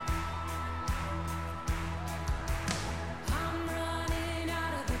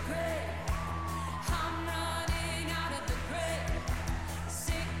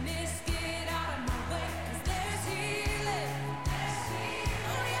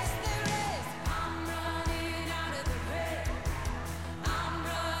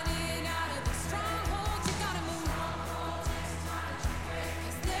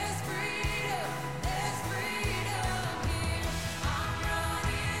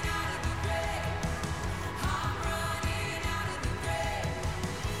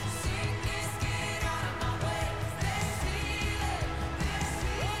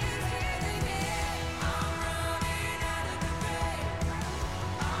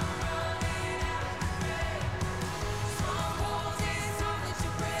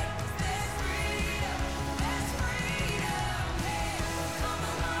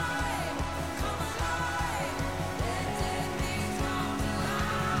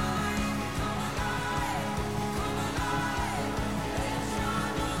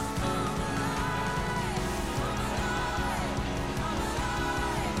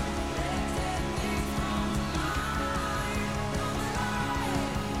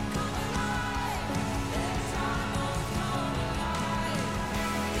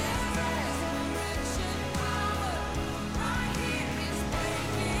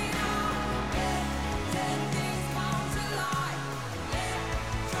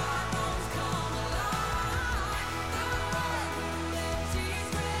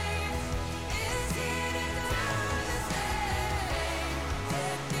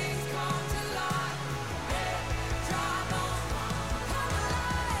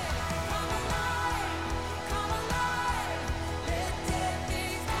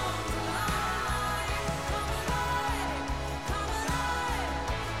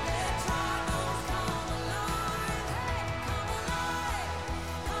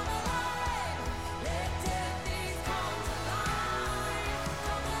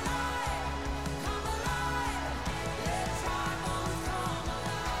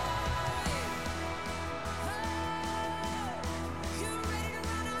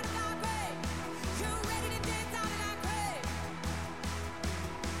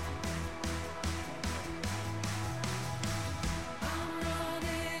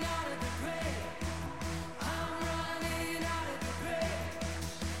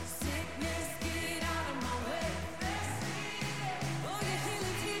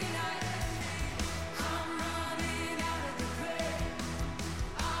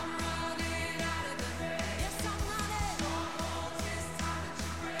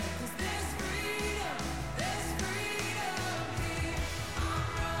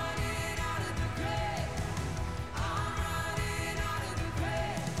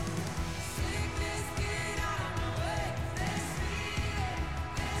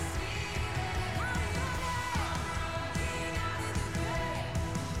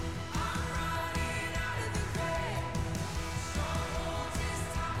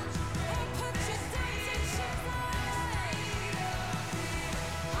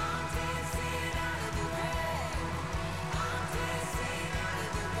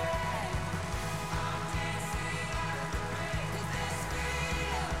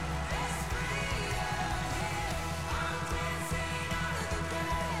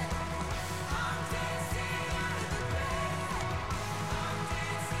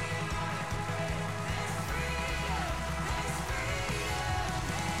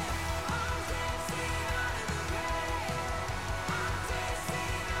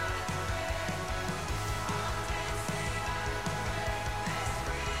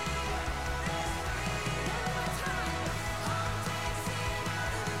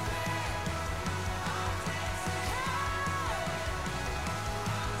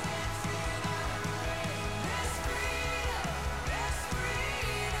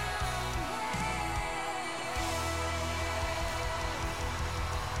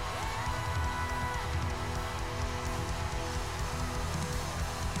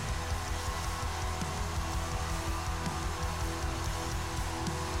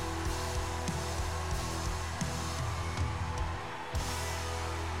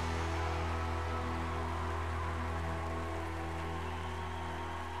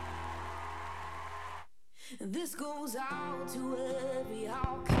This goes out to every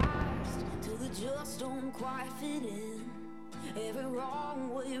outcast, till the just don't quite fit in. Every wrong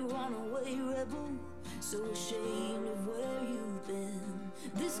way, runaway rebel, so ashamed of where you've been.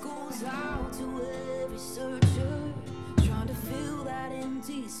 This goes out to every searcher, trying to fill that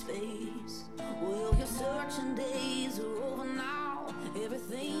empty space. Well, your searching days are over now,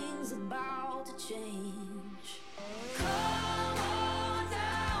 everything's about to change. Come on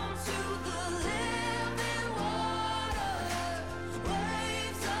down to the living water,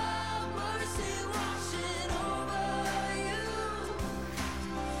 waves of mercy washing over you.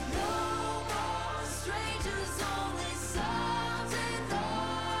 No more strangers, only sons and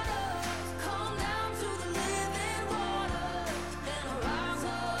daughters. Come down to the living water and rise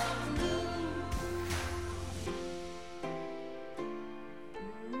up new.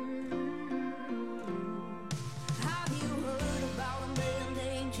 Have you heard about a man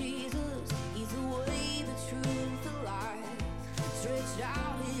named Jesus? He's the way, the truth, the life. Stretched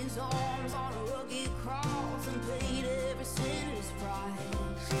out his arms on a rugged cross and paid every sinner's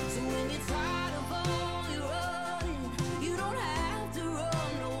price. So when you're tired of all your running, you don't have to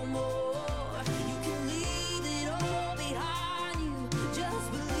run no more. You can leave it all behind you.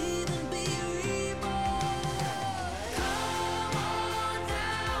 Just believe and be reborn. Come on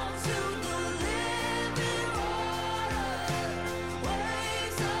down to the living water,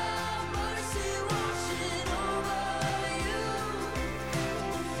 waves of mercy washing over you.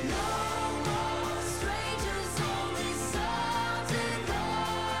 No more strangers, only sons and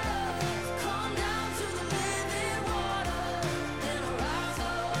daughters. Come down to the living water and rise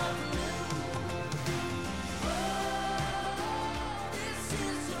up new. Oh, this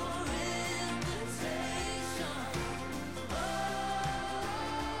is your invitation. Oh,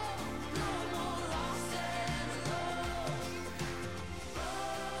 no more lost and alone.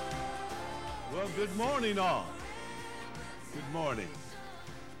 Well, good morning, all. Good morning.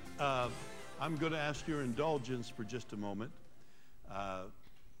 I'm going to ask your indulgence for just a moment.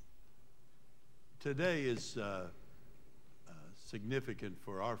 Today is significant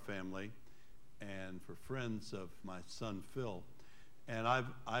for our family and for friends of my son Phil. And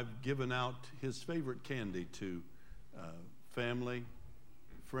I've given out his favorite candy to family,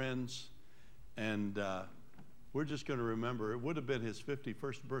 friends, and we're just going to remember it would have been his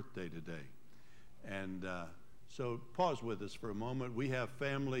 51st birthday today. And so pause with us for a moment. We have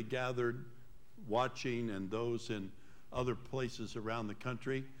family gathered watching and those in other places around the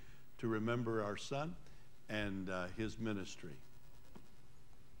country to remember our son and his ministry.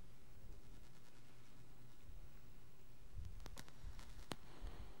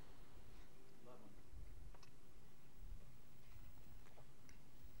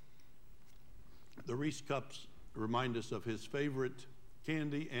 The Reese cups remind us of his favorite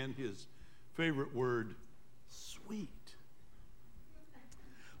candy and his favorite word, sweet.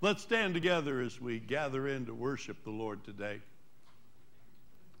 Let's stand together as we gather in to worship the Lord today.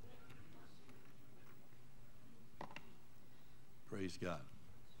 Praise God.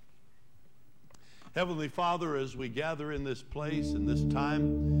 Heavenly Father, as we gather in this place and this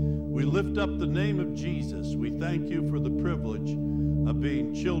time, we lift up the name of Jesus. We thank you for the privilege of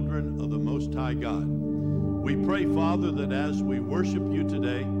being children of the Most High God. We pray, Father, that as we worship you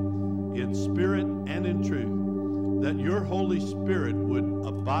today, in spirit and in truth, that your Holy Spirit would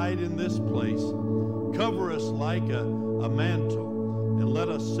abide in this place, cover us like a mantle, and let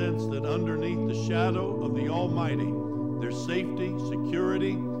us sense that underneath the shadow of the Almighty, there's safety,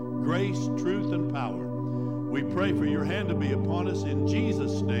 security, grace, truth, and power. We pray for your hand to be upon us in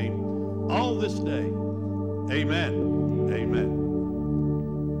Jesus' name, all this day. Amen. Amen.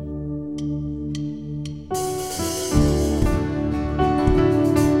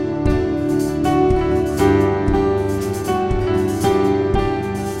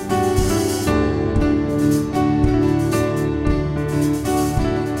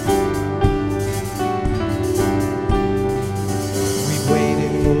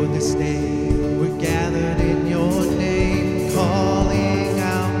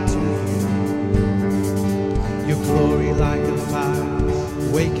 Glory like a fire.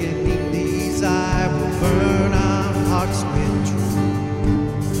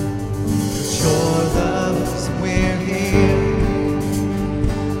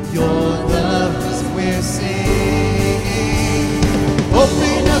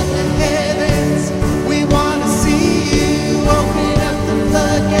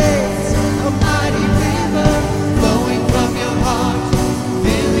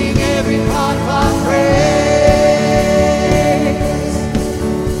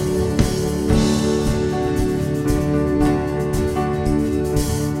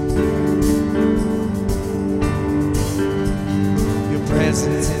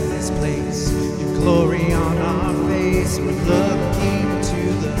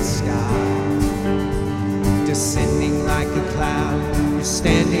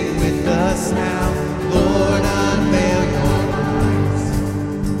 standing with us now. Lord, unveil your eyes.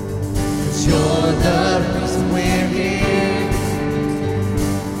 'Cause you're the reason we're here.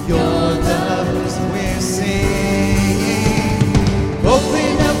 You're the reason we're singing.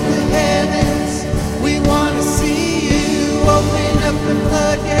 Open up the heavens, we want to see you. Open up the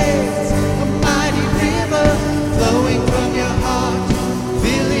floodgates, a mighty river flowing from your heart,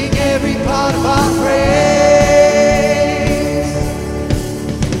 filling every part of our praise.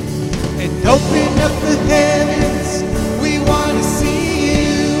 And open up the heavens, we want to see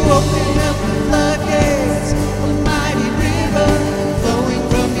you. Open up the floodgates, a mighty river flowing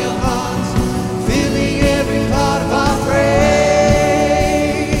from your heart, filling every part of our praise.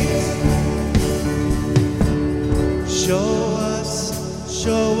 Show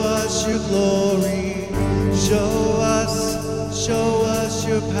us your glory. Show us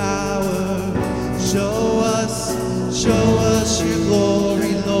your power. Show us your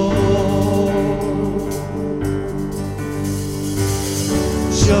glory, Lord.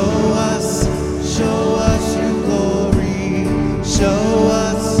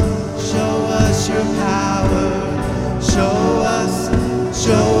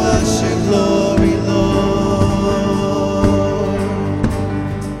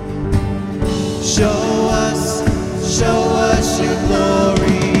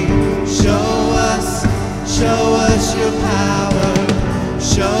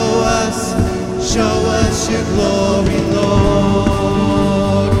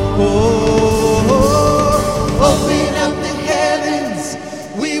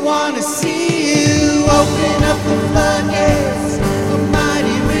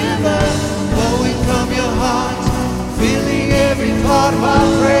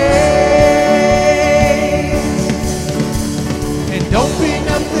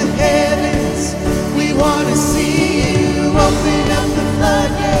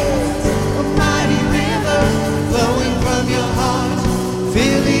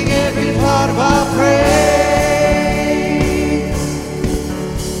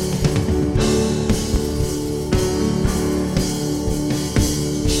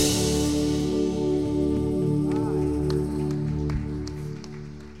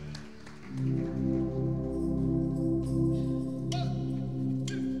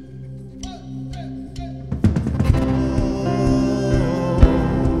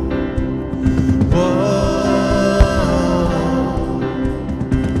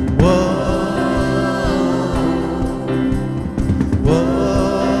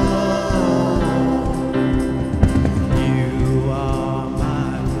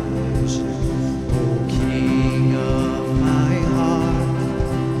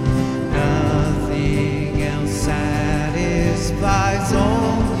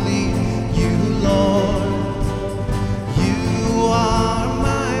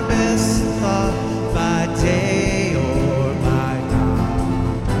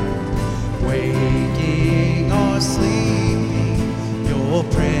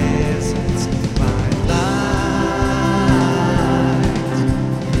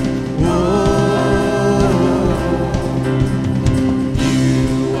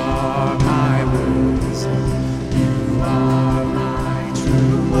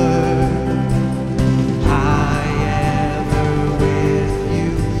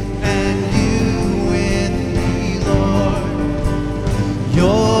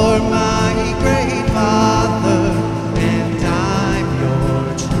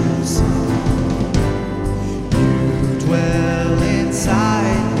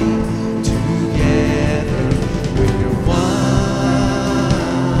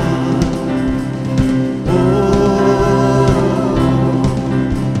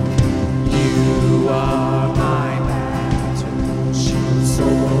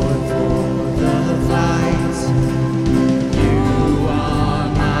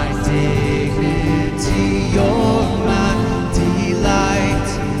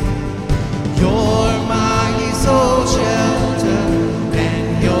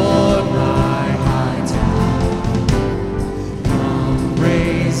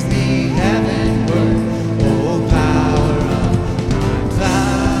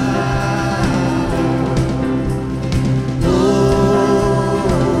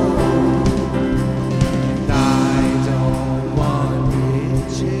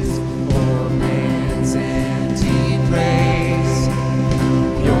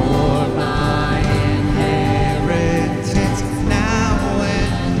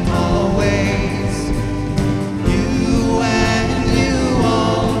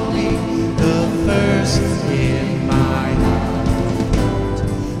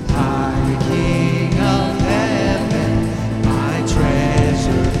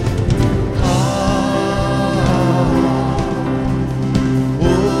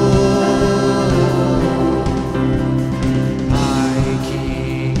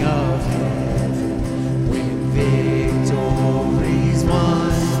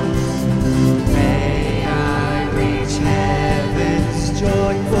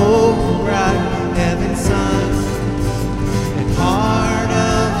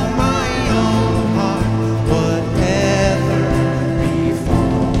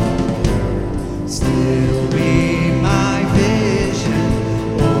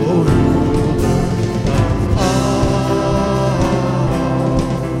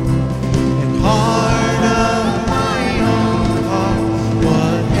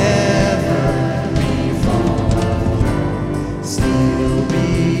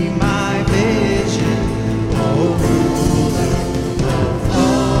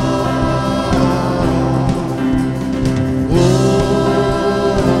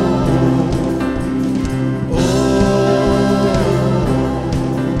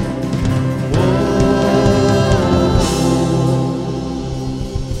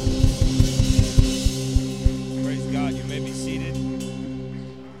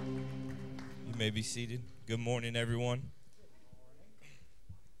 may be seated. Good morning, everyone.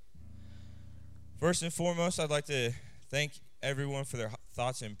 First and foremost, I'd like to thank everyone for their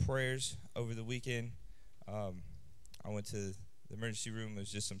thoughts and prayers over the weekend. I went to the emergency room. There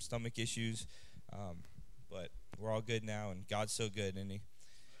was just some stomach issues, but we're all good now, and God's so good, isn't he?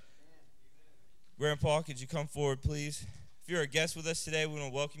 Grandpa, could you come forward, please? If you're a guest with us today, we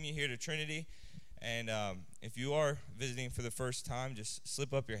want to welcome you here to Trinity. And if you are visiting for the first time, just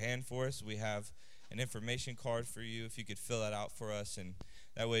slip up your hand for us. We have an information card for you. If you could fill that out for us, and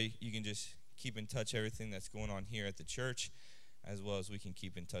that way you can just keep in touch everything that's going on here at the church, as well as we can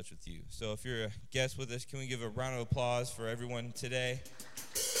keep in touch with you. So if you're a guest with us, can we give a round of applause for everyone today?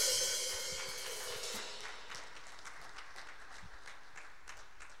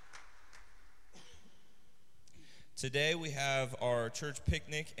 Today we have our church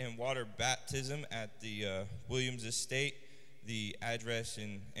picnic and water baptism at the Williams Estate. The address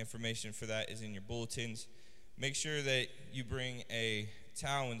and information for that is in your bulletins. Make sure that you bring a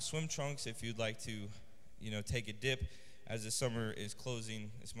towel and swim trunks if you'd like to, take a dip. As the summer is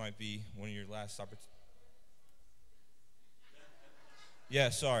closing, this might be one of your last opportunities. Yeah,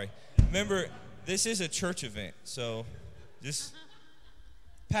 sorry. Remember, this is a church event, so just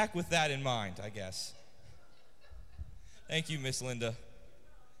pack with that in mind, I guess. Thank you, Miss Linda.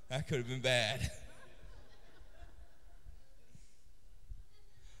 That could have been bad.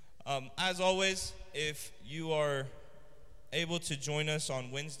 As always, if you are able to join us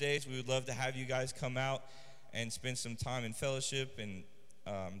on Wednesdays, we would love to have you guys come out and spend some time in fellowship and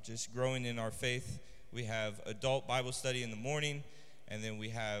just growing in our faith. We have adult Bible study in the morning, and then we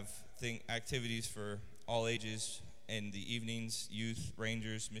have activities for all ages in the evenings, youth,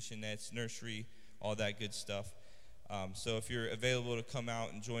 rangers, missionettes, nursery, all that good stuff. So if you're available to come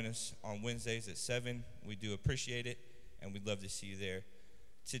out and join us on Wednesdays at 7, we do appreciate it, and we'd love to see you there.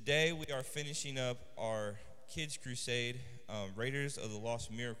 Today we are finishing up our Kids Crusade, Raiders of the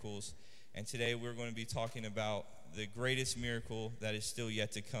Lost Miracles, and today we're going to be talking about the greatest miracle that is still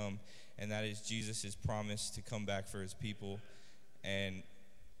yet to come, and that is Jesus' promise to come back for his people. And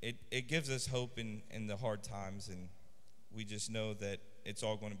it gives us hope in the hard times, and we just know that it's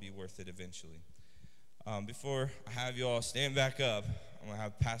all going to be worth it eventually. Before I have you all stand back up, I'm going to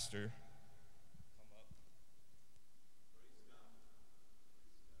have Pastor come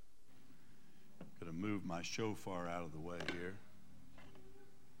up. I'm going to move my shofar out of the way here.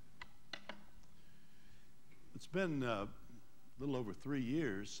 It's been a little over 3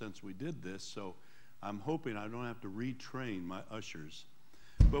 years since we did this, so I'm hoping I don't have to retrain my ushers.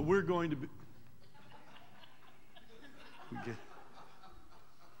 But we're going to be...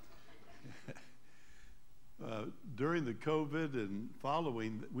 During the COVID and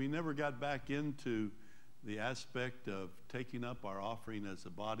following, we never got back into the aspect of taking up our offering as a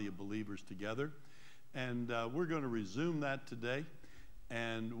body of believers together. And we're going to resume that today.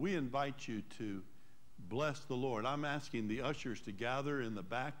 And we invite you to bless the Lord. I'm asking the ushers to gather in the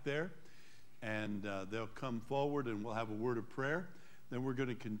back there, and they'll come forward and we'll have a word of prayer. Then we're going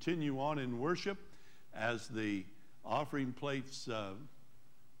to continue on in worship as the offering plates.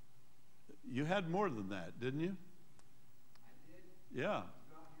 You had more than that, didn't you? I did. Yeah.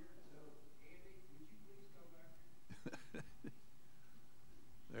 Andy, would you please come back?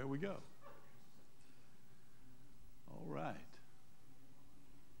 There we go. All right.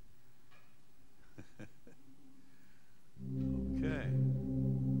 Okay.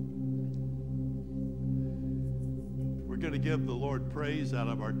 We're going to give the Lord praise out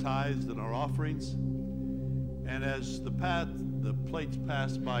of our tithes and our offerings. And as the plates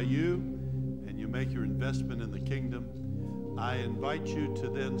pass by you, and you make your investment in the kingdom, I invite you to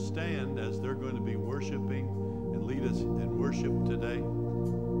then stand as they're going to be worshiping and lead us in worship today.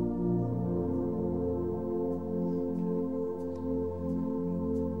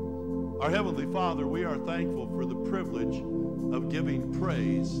 Our Heavenly Father, we are thankful for the privilege of giving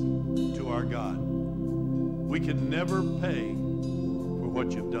praise to our God. We can never pay for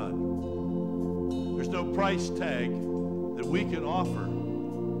what you've done. There's no price tag that we can offer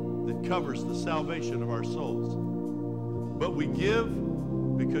that covers the salvation of our souls. But we give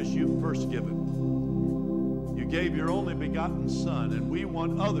because you've first given. You gave your only begotten Son, and we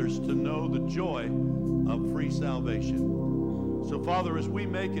want others to know the joy of free salvation. So, Father, as we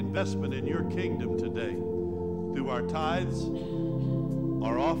make investment in your kingdom today, through our tithes,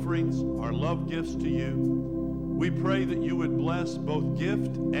 our offerings, our love gifts to you, we pray that you would bless both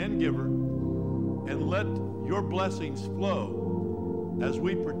gift and giver, and let your blessings flow as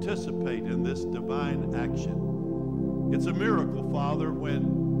we participate in this divine action. It's a miracle, Father,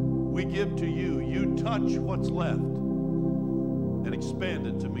 when we give to you, you touch what's left.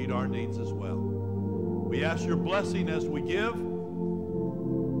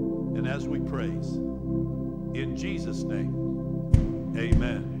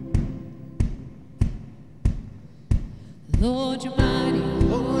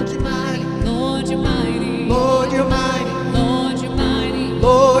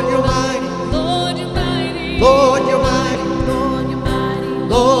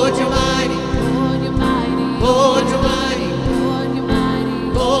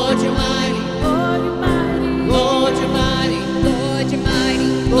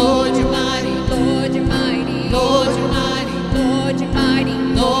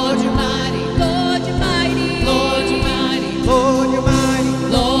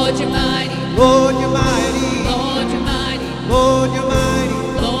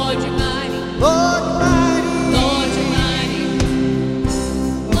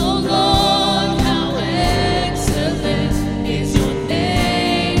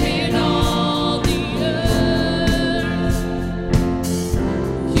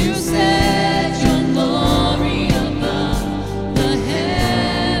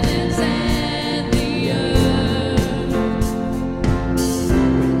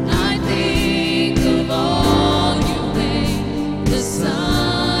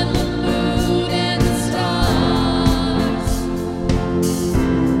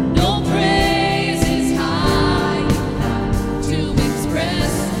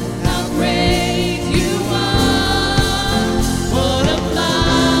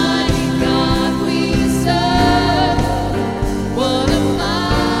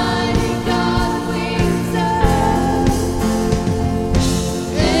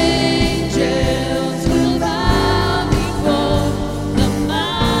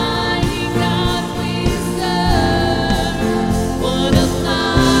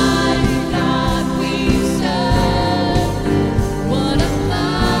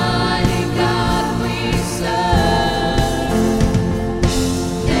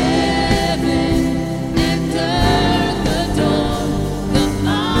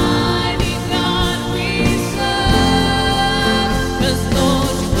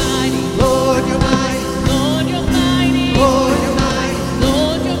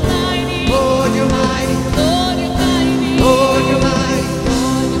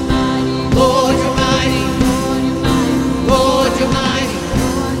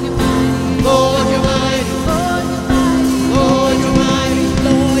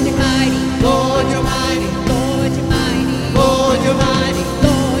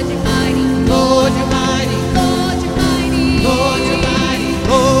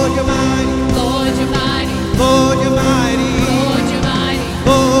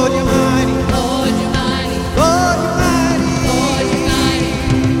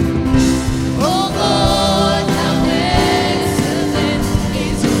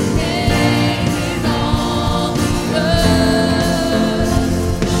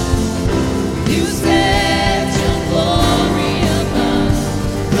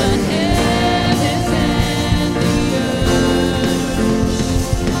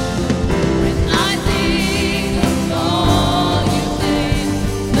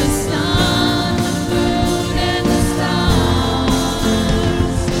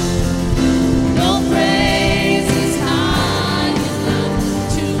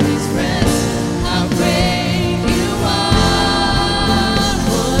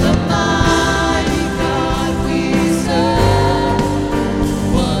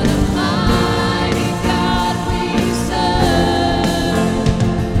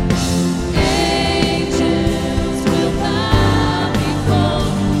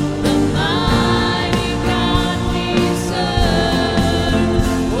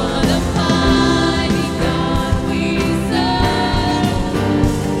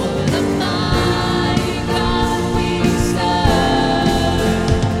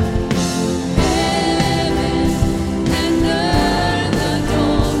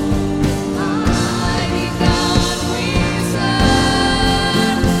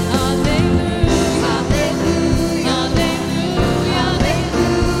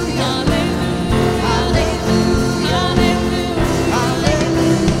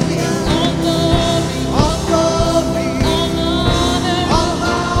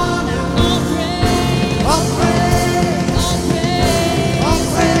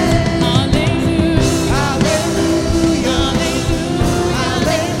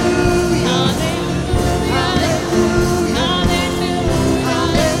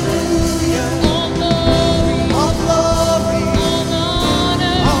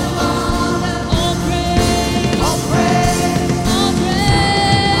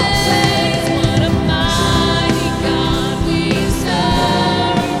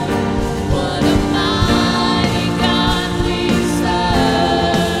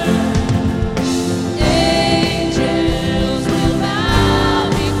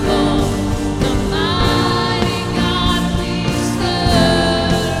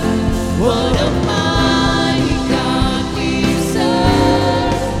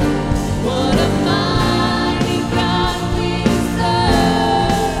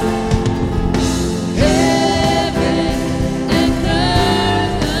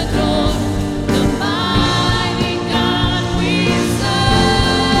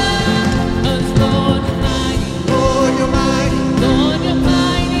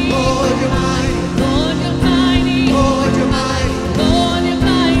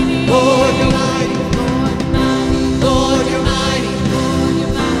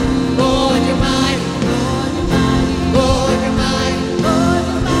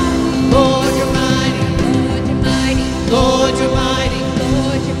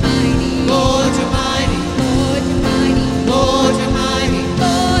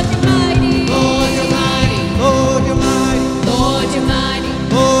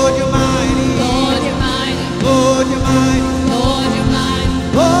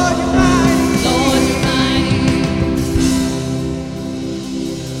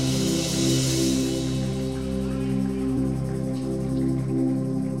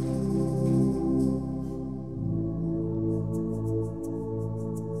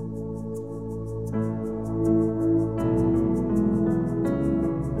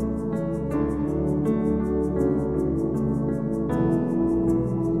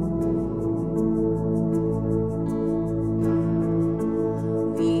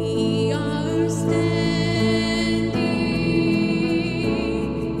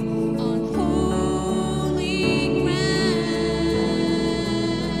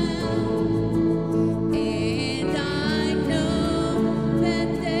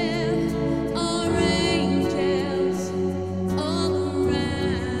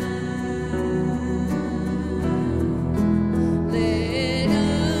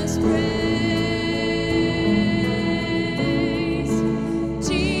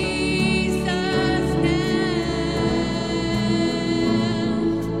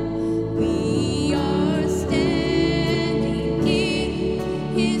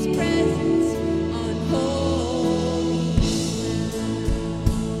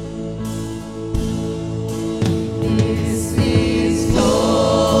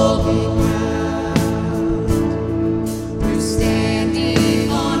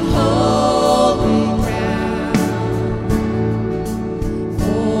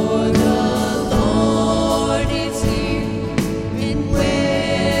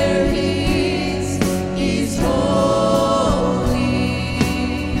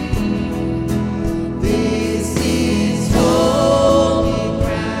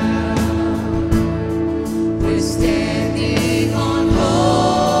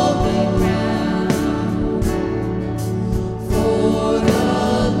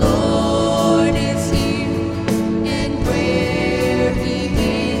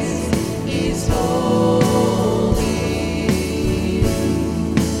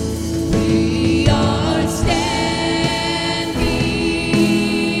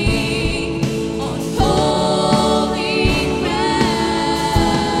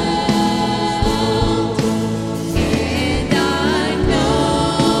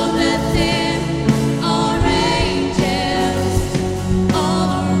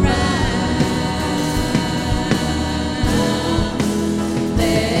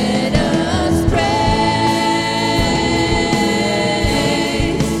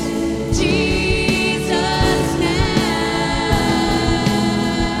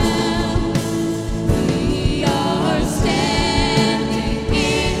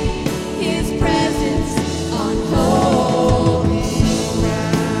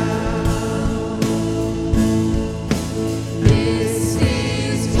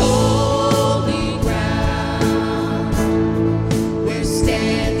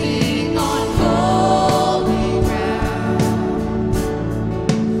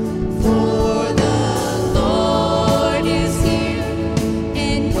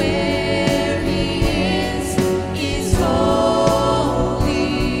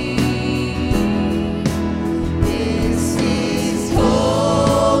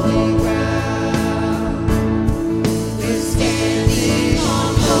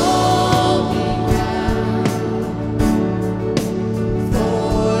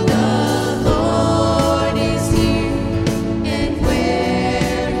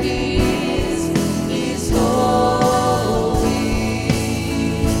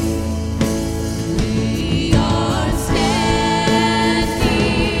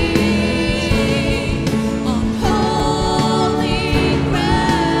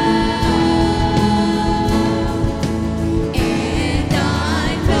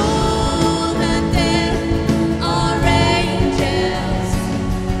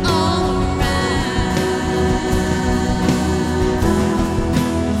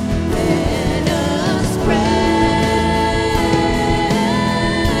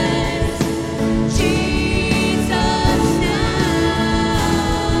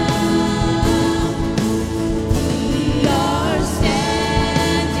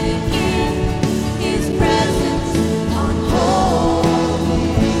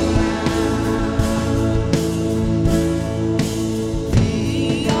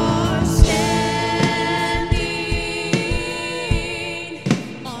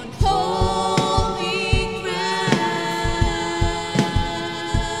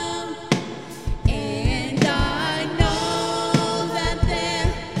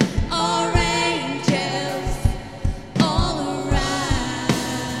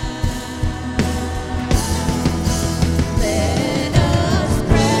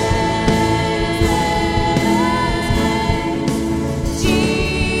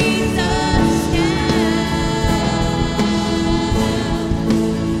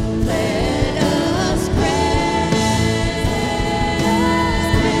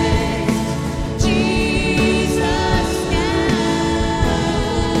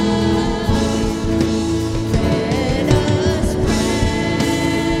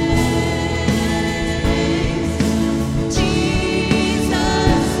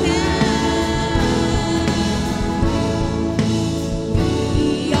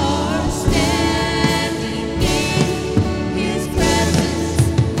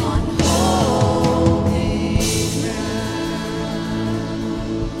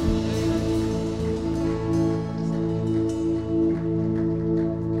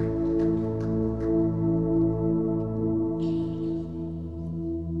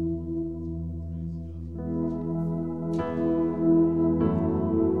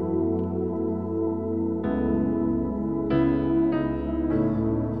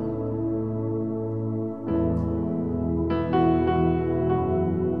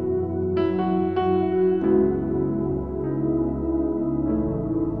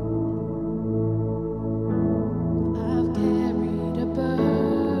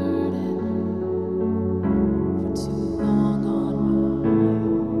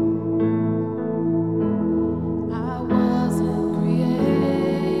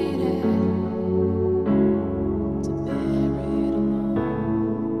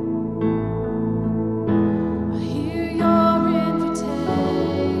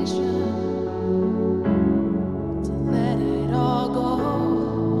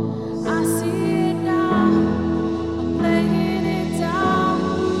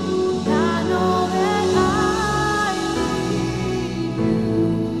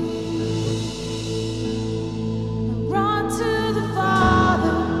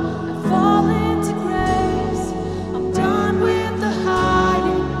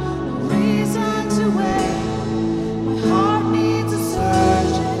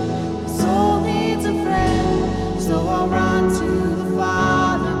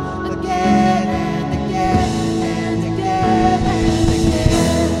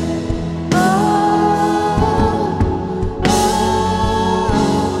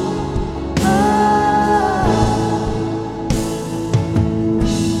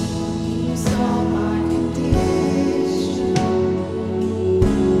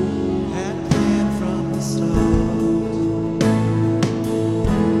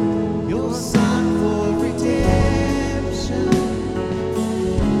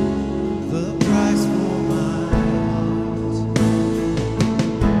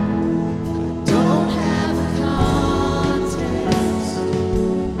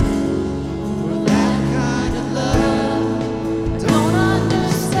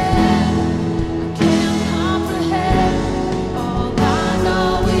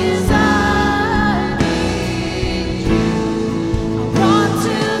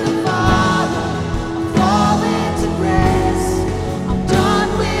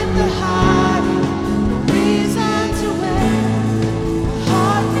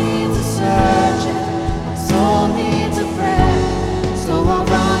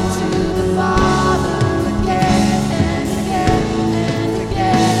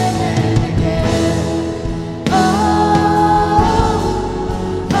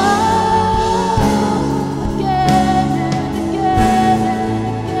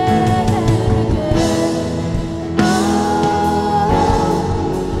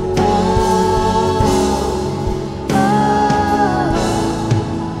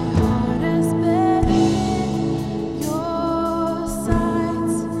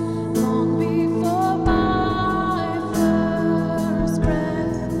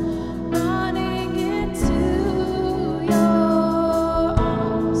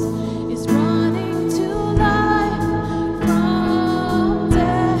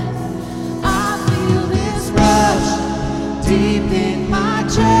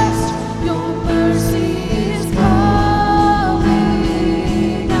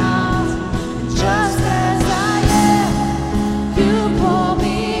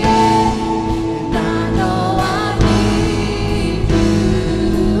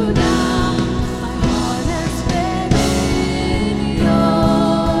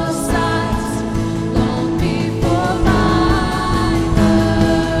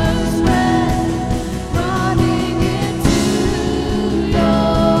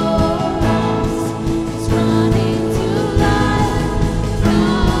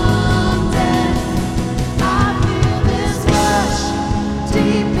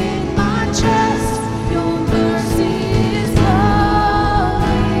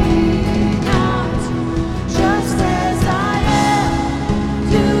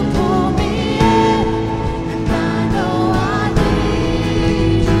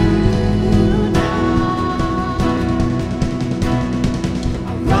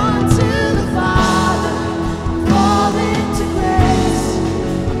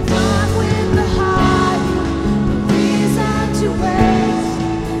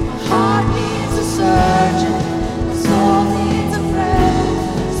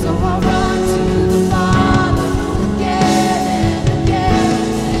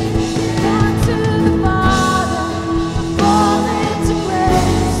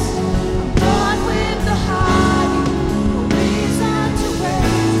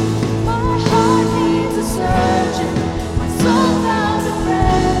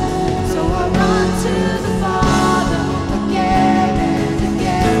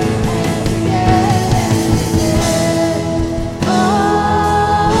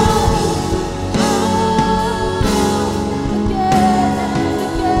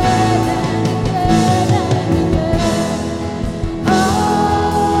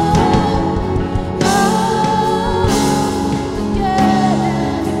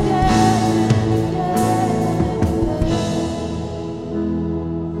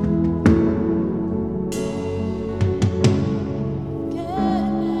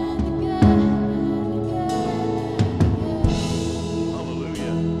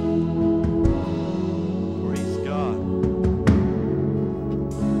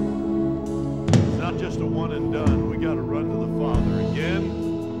 not just a one and done. We got to run to the Father again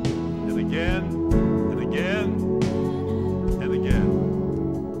and again and again and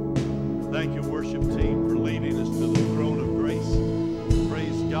again. Thank you, worship team, for leading us to the throne of grace.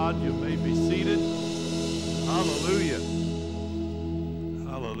 Praise God. You may be seated. Hallelujah.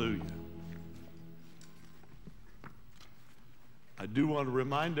 Hallelujah. I do want to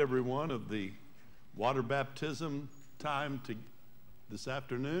remind everyone of the water baptism time this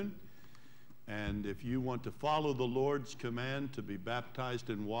afternoon. And if you want to follow the Lord's command to be baptized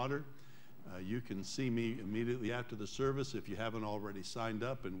in water, you can see me immediately after the service if you haven't already signed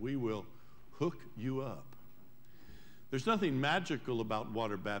up, and we will hook you up. There's nothing magical about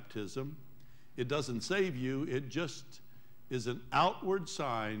water baptism. It doesn't save you. It just is an outward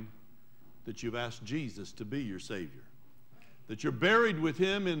sign that you've asked Jesus to be your Savior, that you're buried with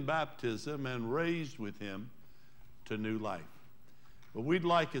him in baptism and raised with him to new life. But we'd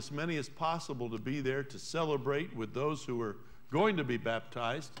like as many as possible to be there to celebrate with those who are going to be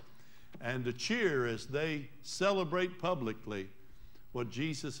baptized and to cheer as they celebrate publicly what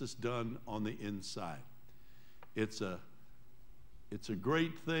Jesus has done on the inside. It's a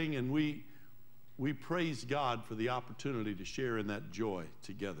great thing, and we praise God for the opportunity to share in that joy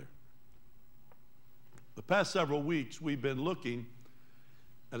together. The past several weeks, we've been looking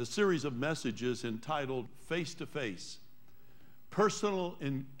at a series of messages entitled Face to Face. Personal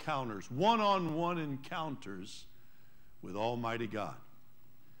encounters, one-on-one encounters with Almighty God.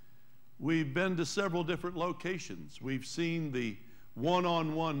 We've been to several different locations. We've seen the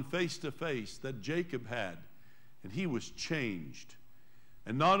one-on-one, face-to-face that Jacob had, and he was changed.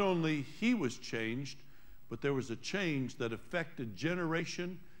 And not only he was changed, but there was a change that affected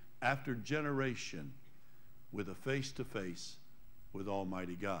generation after generation with a face-to-face with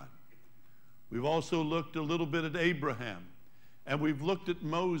Almighty God. We've also looked a little bit at Abraham. And we've looked at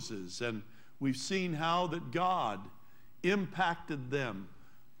Moses, and we've seen how that God impacted them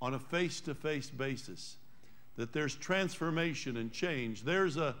on a face-to-face basis, that there's transformation and change.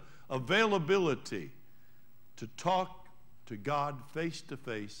 There's a availability to talk to God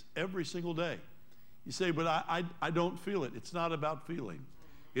face-to-face every single day. You say, but I don't feel it. It's not about feeling.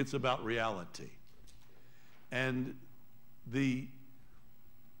 It's about reality. And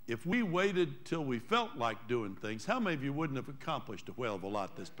if we waited till we felt like doing things, how many of you wouldn't have accomplished a whale of a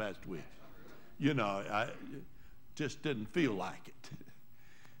lot this past week? You know, I just didn't feel like it.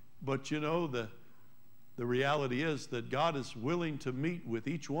 But you know, the reality is that God is willing to meet with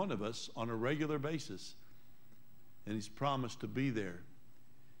each one of us on a regular basis. And he's promised to be there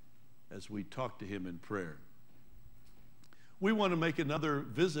as we talk to him in prayer. We want to make another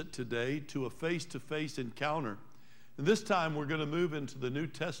visit today to a face-to-face encounter. And this time we're going to move into the New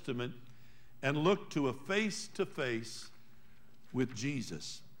Testament and look to a face-to-face with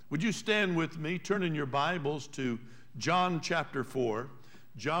Jesus. Would you stand with me? Turn in your Bibles to John chapter 4.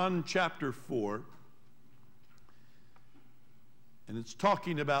 John chapter 4. And it's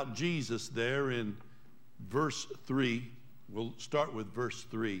talking about Jesus there in verse 3. We'll start with verse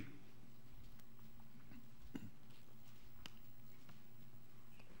 3.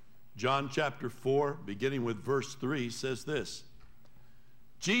 John chapter 4, beginning with verse 3, says this: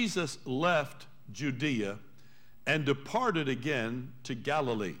 Jesus left Judea and departed again to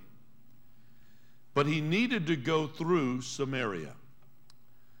Galilee. But he needed to go through Samaria.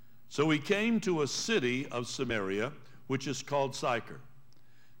 So he came to a city of Samaria, which is called Sychar,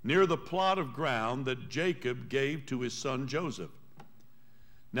 near the plot of ground that Jacob gave to his son Joseph.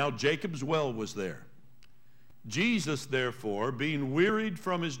 Now Jacob's well was there. Jesus, therefore, being wearied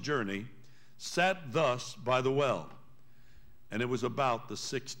from his journey, sat thus by the well. And it was about the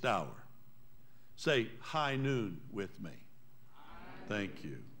 6th hour. Say, high noon with me. Thank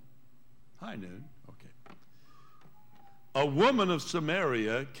you. High noon, okay. A woman of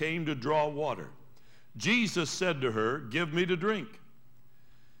Samaria came to draw water. Jesus said to her, give me to drink.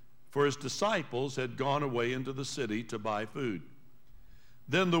 For his disciples had gone away into the city to buy food.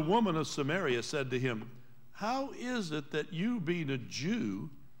 Then the woman of Samaria said to him, how is it that you, being a Jew,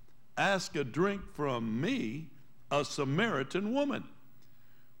 ask a drink from me, a Samaritan woman?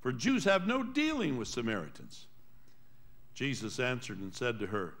 For Jews have no dealing with Samaritans. Jesus answered and said to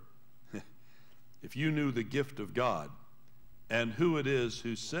her, if you knew the gift of God and who it is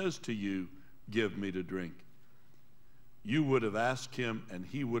who says to you, give me to drink, you would have asked him and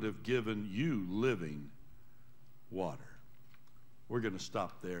he would have given you living water. We're going to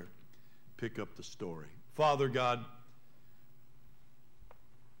stop there, pick up the story. Father God,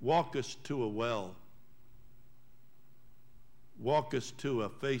 walk us to a well. Walk us to a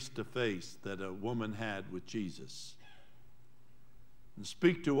face-to-face that a woman had with Jesus. and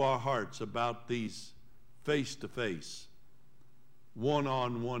speak to our hearts about these face-to-face,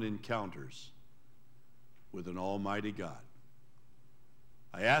 one-on-one encounters with an almighty God.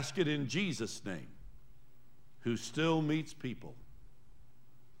 I ask it in Jesus' name, who still meets people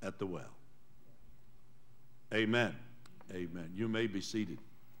at the well. Amen. Amen. You may be seated.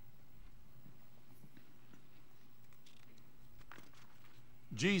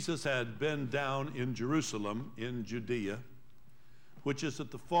 Jesus had been down in Jerusalem in Judea, which is at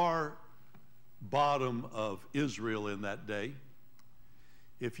the far bottom of Israel in that day.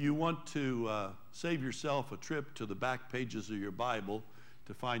 If you want to save yourself a trip to the back pages of your Bible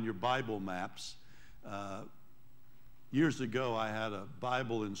to find your Bible maps, years ago I had a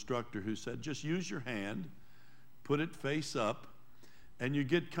Bible instructor who said, just use your hand, put it face up, and you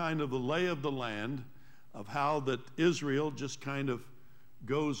get kind of the lay of the land of how that Israel just kind of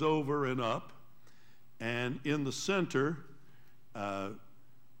goes over and up, and in the center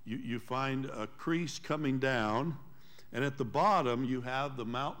you find a crease coming down, and at the bottom you have the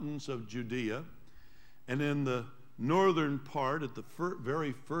mountains of Judea, and in the northern part at the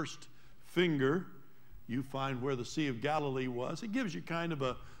very first finger you find where the Sea of Galilee was. It gives you kind of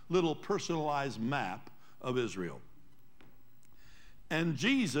a little personalized map of Israel. And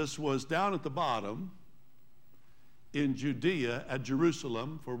Jesus was down at the bottom in Judea at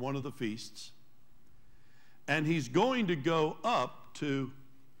Jerusalem for one of the feasts, and he's going to go up to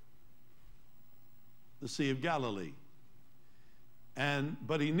the Sea of Galilee,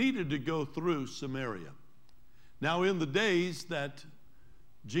 but he needed to go through Samaria. Now, in the days that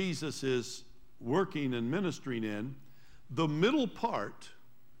Jesus is working and ministering in, the middle part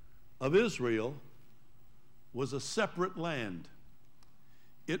of Israel was a separate land.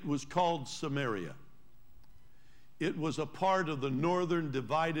 It was called Samaria. It was a part of the northern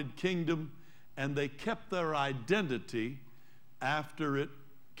divided kingdom, and they kept their identity after it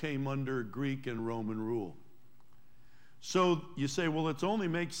came under Greek and Roman rule. So you say, well, it only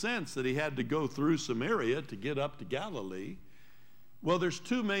makes sense that he had to go through Samaria to get up to Galilee. Well, there's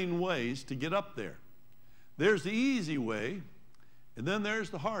two main ways to get up there. There's the easy way, and then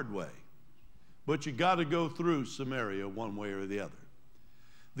there's the hard way. But you got to go through Samaria one way or the other.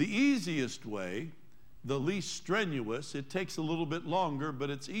 The easiest way, the least strenuous, it takes a little bit longer,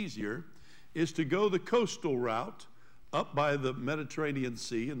 but it's easier, is to go the coastal route up by the Mediterranean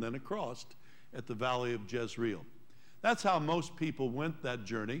Sea and then across at the Valley of Jezreel. That's how most people went that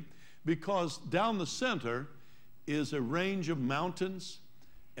journey, because down the center is a range of mountains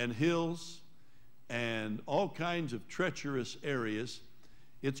and hills and all kinds of treacherous areas.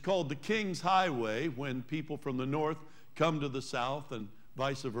 It's called the King's Highway when people from the north come to the south and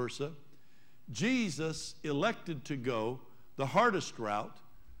vice versa. Jesus elected to go the hardest route,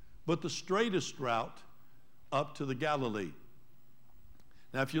 but the straightest route up to the Galilee.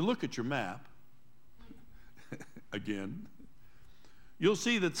 Now, if you look at your map, again, you'll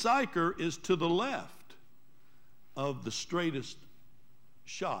see that Sychar is to the left of the straightest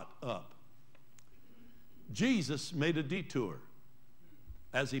shot up. Jesus made a detour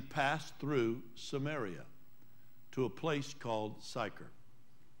as he passed through Samaria to a place called Sychar.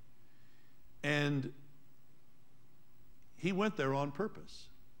 And he went there on purpose.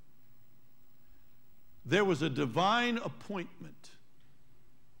 There was a divine appointment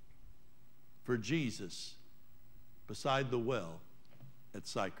for Jesus beside the well at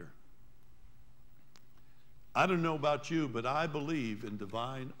Sychar. I don't know about you, but I believe in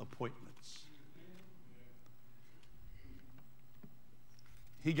divine appointments.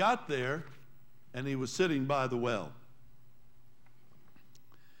 He got there, and he was sitting by the well.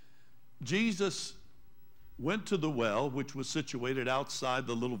 Jesus went to the well, which was situated outside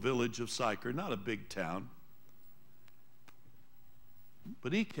the little village of Sychar, not a big town.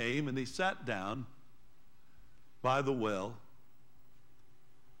 But he came and he sat down by the well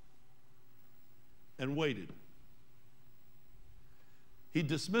and waited. He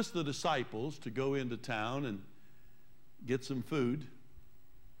dismissed the disciples to go into town and get some food,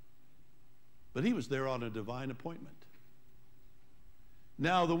 but he was there on a divine appointment.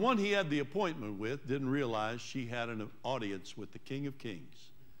 Now, the one he had the appointment with didn't realize she had an audience with the King of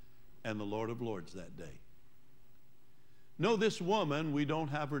Kings and the Lord of Lords that day. No, this woman, we don't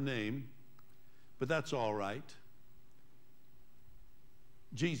have her name, but that's all right.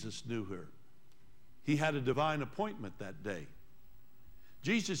 Jesus knew her. He had a divine appointment that day.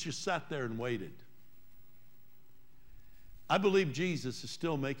 Jesus just sat there and waited. I believe Jesus is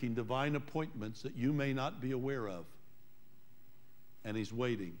still making divine appointments that you may not be aware of. And he's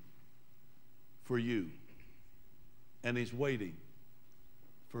waiting for you. And he's waiting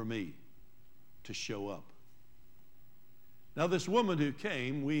for me to show up. Now, this woman who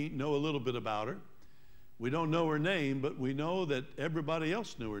came, we know a little bit about her. We don't know her name, but we know that everybody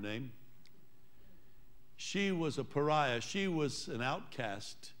else knew her name. She was a pariah. She was an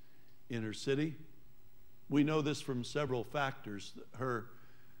outcast in her city. We know this from several factors. Her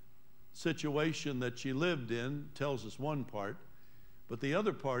situation that she lived in tells us one part, but the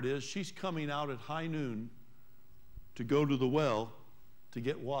other part is she's coming out at high noon to go to the well to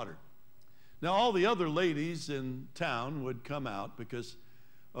get water. Now, all the other ladies in town would come out because,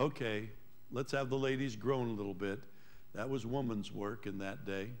 okay, let's have the ladies groan a little bit. That was woman's work in that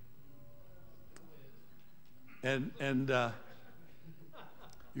day. And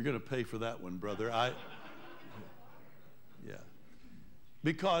you're going to pay for that one, brother. Yeah.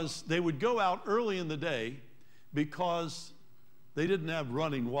 Because they would go out early in the day because they didn't have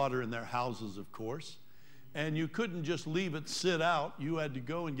running water in their houses, of course. And you couldn't just leave it sit out. You had to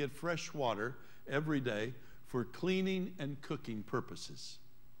go and get fresh water every day for cleaning and cooking purposes.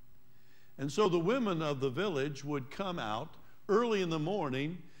 And so the women of the village would come out early in the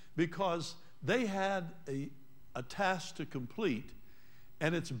morning because they had a task to complete.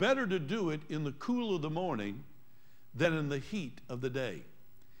 And it's better to do it in the cool of the morning than in the heat of the day.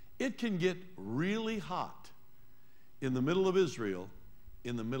 It can get really hot in the middle of Israel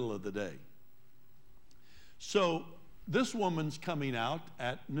in the middle of the day. So this woman's coming out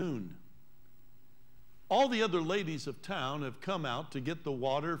at noon. All the other ladies of town have come out to get the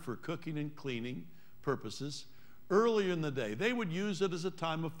water for cooking and cleaning purposes earlier in the day. They would use it as a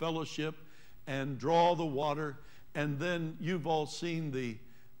time of fellowship and draw the water. And then you've all seen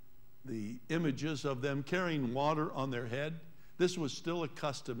the images of them carrying water on their head. This was still a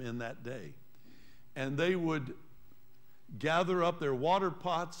custom in that day. And they would gather up their water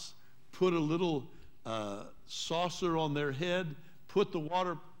pots, put a little saucer on their head, put the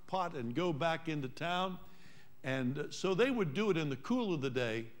water pot and go back into town. And so they would do it in the cool of the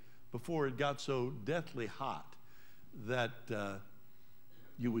day before it got so deathly hot that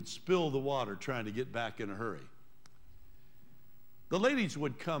you would spill the water trying to get back in a hurry. The ladies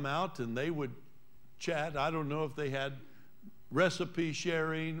would come out and they would chat. I don't know if they had recipe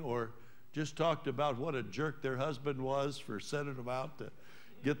sharing or just talked about what a jerk their husband was for sending them out to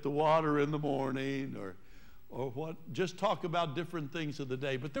get the water in the morning or what, just talk about different things of the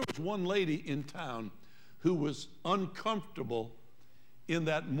day. But there was one lady in town who was uncomfortable in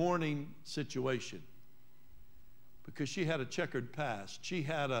that morning situation because she had a checkered past. She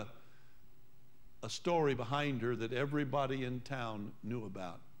had a story behind her that everybody in town knew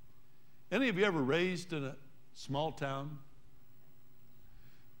about. Any of you ever raised in a small town?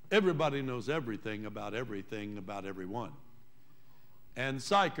 Everybody knows everything about everyone. And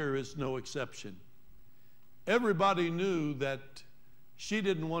Sychar is no exception. Everybody knew that she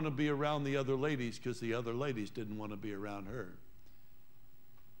didn't want to be around the other ladies because the other ladies didn't want to be around her.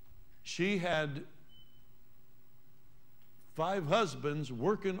 She had 5 husbands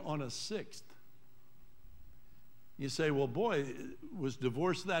working on a 6th. You say, well, boy, was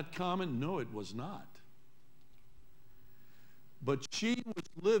divorce that common? No, it was not. But she was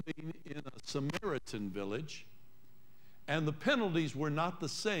living in a Samaritan village, and the penalties were not the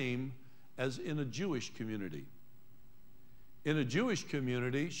same as in a Jewish community. In a Jewish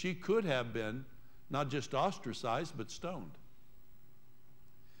community, she could have been not just ostracized, but stoned.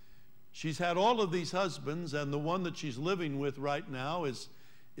 She's had all of these husbands, and the one that she's living with right now is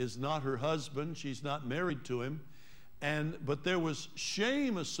not her husband. She's not married to him. But there was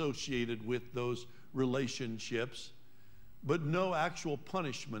shame associated with those relationships, but no actual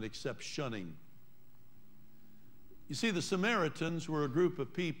punishment except shunning. You see, the Samaritans were a group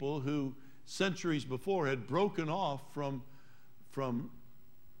of people who centuries before had broken off from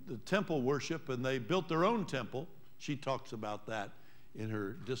the temple worship, and they built their own temple. She talks about that in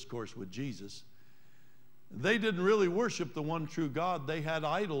her discourse with Jesus. They didn't really worship the one true God. They had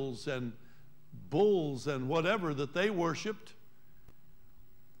idols and bulls and whatever that they worshiped,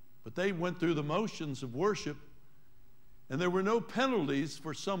 but they went through the motions of worship, and there were no penalties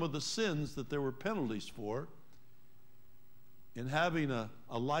for some of the sins that there were penalties for in having a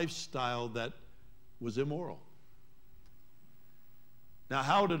lifestyle that was immoral. Now,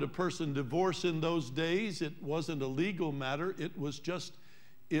 how did a person divorce in those days? It wasn't a legal matter. It was just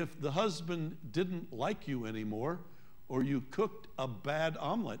if the husband didn't like you anymore, or you cooked a bad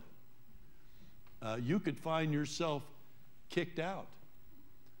omelet, you could find yourself kicked out.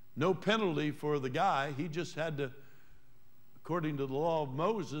 No penalty for the guy. He just had to, according to the law of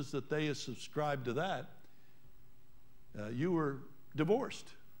Moses, that they subscribed to that, you were divorced.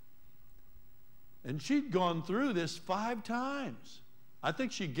 And she'd gone through this 5 times. I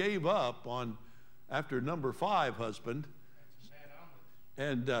think she gave up on, after number 5 husband,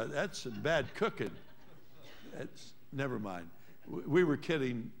 And that's bad cooking. Never mind. We were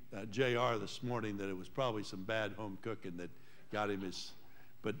kidding JR this morning that it was probably some bad home cooking that got him his,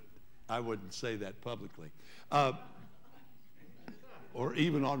 but I wouldn't say that publicly. Or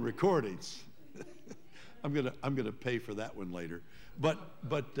even on recordings. I'm gonna pay for that one later. But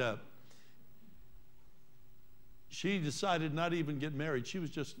she decided not even get married. She was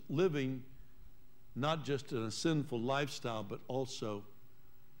just living not just in a sinful lifestyle, but also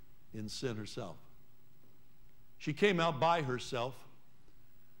in sin herself. She came out by herself.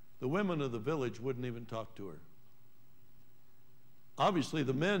 The women of the village wouldn't even talk to her. Obviously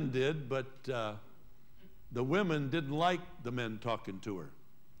the men did, but the women didn't like the men talking to her.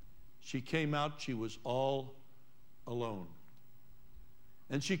 She came out, she was all alone.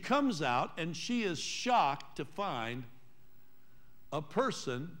 And she comes out and she is shocked to find a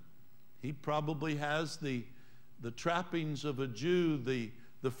person. He probably has the trappings of a Jew,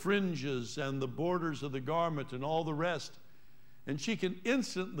 the fringes and the borders of the garment and all the rest. And she can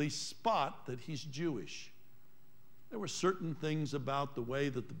instantly spot that he's Jewish. There were certain things about the way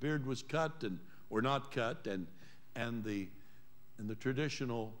that the beard was cut or not cut and the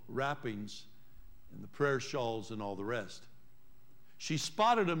traditional wrappings and the prayer shawls and all the rest. She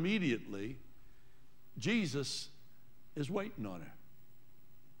spotted immediately Jesus is waiting on her.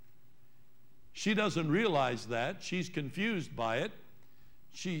 She doesn't realize that. She's confused by it.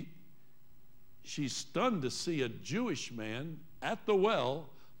 She's stunned to see a Jewish man at the well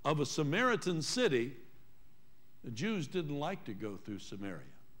of a Samaritan city. The Jews didn't like to go through Samaria.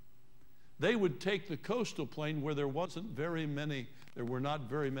 They would take the coastal plain where there were not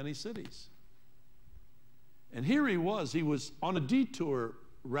very many cities. And here he was on a detour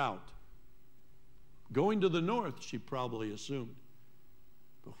route, going to the north, she probably assumed.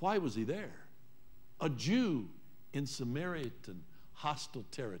 But why was he there? A Jew in Samaritan hostile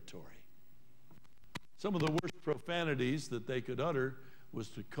territory. Some of the worst profanities that they could utter was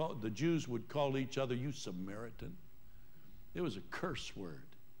the Jews would call each other, you Samaritan. It was a curse word.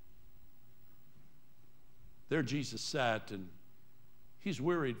 There Jesus sat, and he's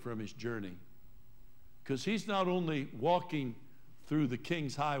wearied from his journey because he's not only walking through the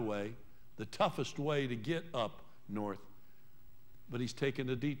King's Highway, the toughest way to get up north, but he's taken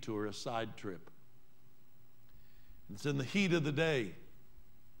a detour, a side trip. It's in the heat of the day.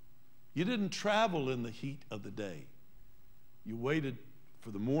 You didn't travel in the heat of the day. You waited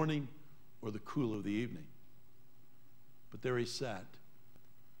for the morning or the cool of the evening. But there he sat.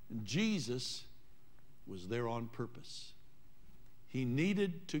 And Jesus was there on purpose. He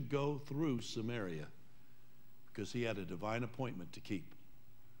needed to go through Samaria because he had a divine appointment to keep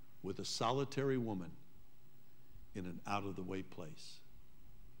with a solitary woman in an out-of-the-way place.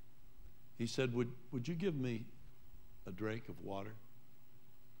 He said, would you give me a drink of water?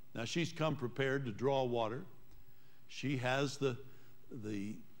 Now she's come prepared to draw water. She has the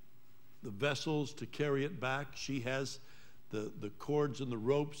vessels to carry it back. She has the cords and the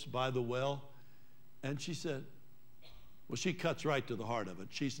ropes by the well. And she said, well, she cuts right to the heart of it.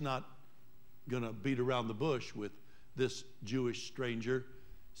 She's not going to beat around the bush with this Jewish stranger.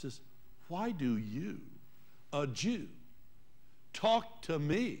 She says, why do you, a Jew, talk to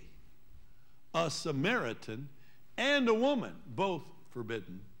me, a Samaritan, and a woman, both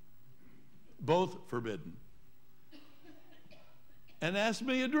forbidden, and ask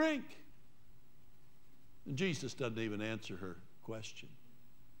me a drink? And Jesus doesn't even answer her question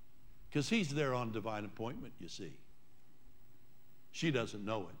because he's there on divine appointment, you see. She doesn't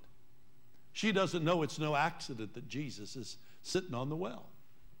know it. She doesn't know it's no accident that Jesus is sitting on the well.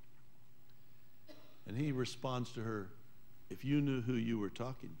 And he responds to her, if you knew who you were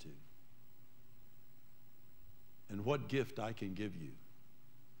talking to and what gift I can give you,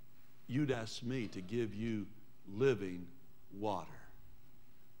 you'd ask me to give you living water.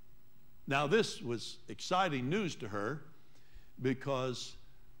 Now this was exciting news to her because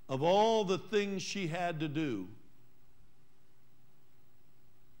of all the things she had to do,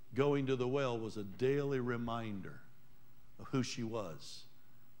 going to the well was a daily reminder of who she was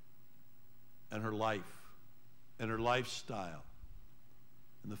and her life and her lifestyle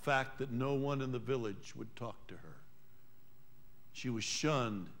and the fact that no one in the village would talk to her. She was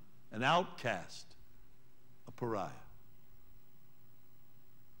shunned, an outcast, a pariah.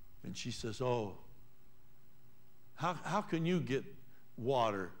 And she says, oh, how can you get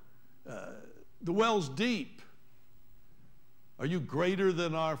water? The well's deep. Are you greater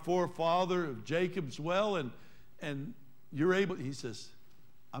than our forefather of Jacob's well? And you're able, he says,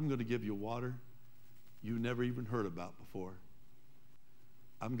 I'm going to give you water you never even heard about before.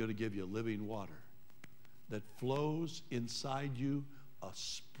 I'm going to give you living water that flows inside you a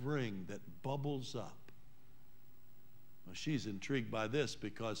spring that bubbles up. Well, she's intrigued by this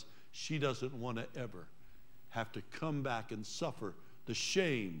because she doesn't want to ever have to come back and suffer the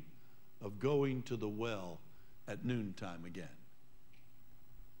shame of going to the well at noontime again.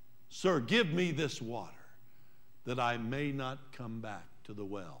 Sir, give me this water that I may not come back to the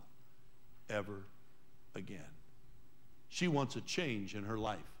well ever again. She wants a change in her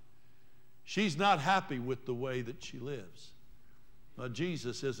life. She's not happy with the way that she lives. Now,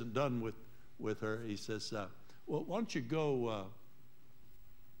 Jesus isn't done with her. He says, well, why don't you go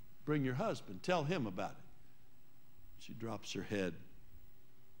bring your husband, tell him about it. She drops her head.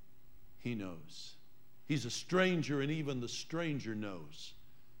 He knows. He's a stranger, and even the stranger knows.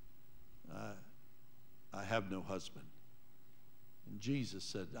 I have no husband. And Jesus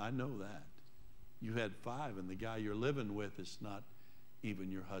said, I know that. You had 5, and the guy you're living with is not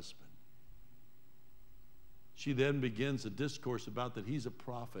even your husband. She then begins a discourse about that he's a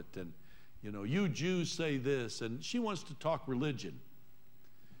prophet, and you Jews say this, and she wants to talk religion.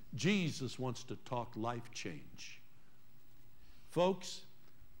 Jesus wants to talk life change. Folks,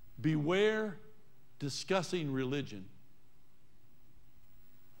 beware discussing religion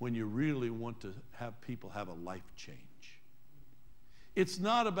when you really want to have people have a life change. It's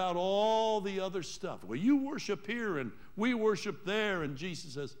not about all the other stuff. Well, you worship here and we worship there, and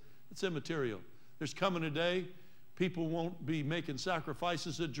Jesus says it's immaterial. There's coming a day people won't be making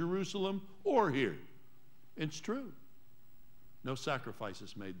sacrifices at Jerusalem or here. It's true. No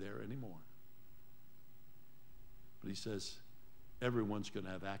sacrifices made there anymore. But he says everyone's going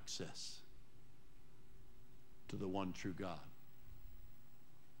to have access to the one true God.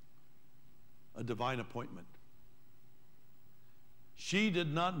 A divine appointment. She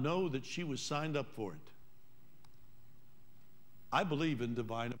did not know that she was signed up for it. I believe in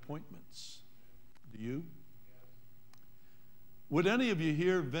divine appointments. Do you? Would any of you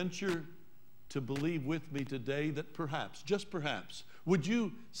here venture to believe with me today that perhaps, just perhaps, would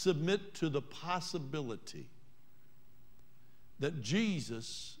you submit to the possibility that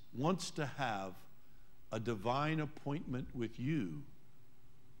Jesus wants to have a divine appointment with you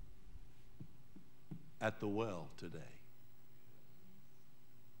at the well today?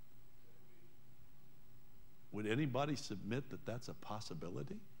 Would anybody submit that that's a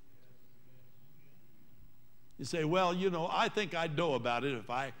possibility? You say, well, I think I'd know about it if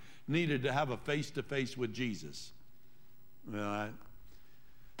I needed to have a face-to-face with Jesus. Well, I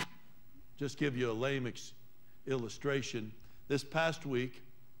just give you a lame illustration. This past week,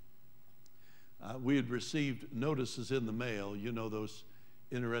 we had received notices in the mail, those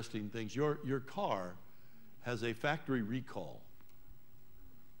interesting things. Your car has a factory recall.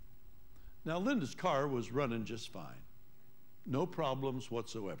 Now, Linda's car was running just fine. No problems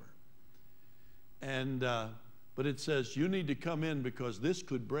whatsoever. And, but it says, you need to come in because this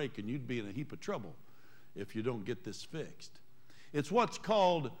could break and you'd be in a heap of trouble if you don't get this fixed. It's what's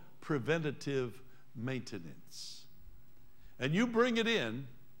called preventative maintenance. And you bring it in.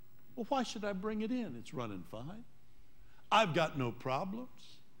 Well, why should I bring it in? It's running fine. I've got no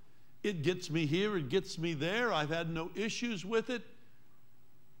problems. It gets me here, it gets me there. I've had no issues with it.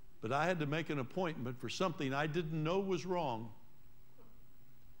 But I had to make an appointment for something I didn't know was wrong.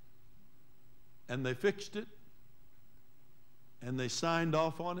 And they fixed it. And they signed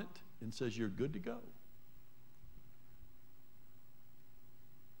off on it and says, you're good to go.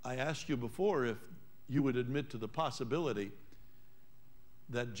 I asked you before if you would admit to the possibility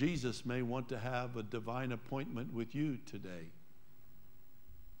that Jesus may want to have a divine appointment with you today.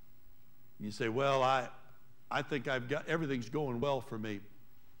 You say, well, I think I've got, everything's going well for me.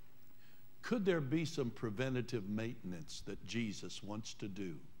 Could there be some preventative maintenance that Jesus wants to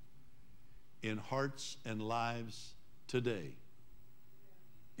do in hearts and lives today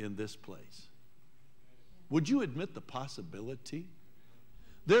in this place? Would you admit the possibility?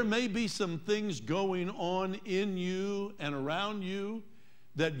 There may be some things going on in you and around you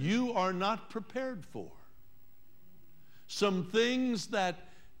that you are not prepared for. Some things that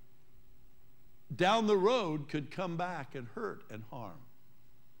down the road could come back and hurt and harm.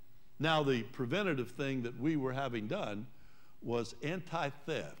 Now, the preventative thing that we were having done was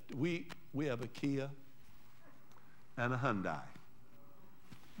anti-theft. We have a Kia and a Hyundai.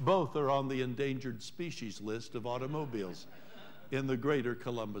 Both are on the endangered species list of automobiles in the greater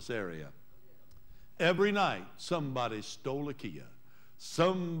Columbus area. Every night, somebody stole a Kia.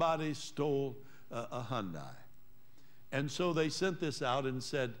 Somebody stole a Hyundai. And so they sent this out and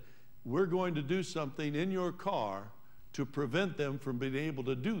said, we're going to do something in your car to prevent them from being able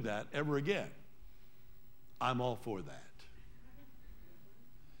to do that ever again. I'm all for that.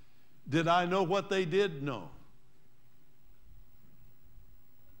 Did I know what they did? No.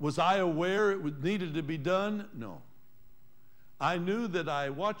 Was I aware it needed to be done? No. I knew that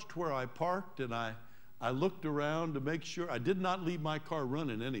I watched where I parked, and I looked around to make sure. I did not leave my car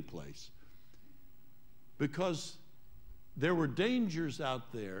running any place, because there were dangers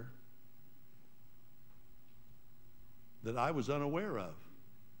out there that I was unaware of.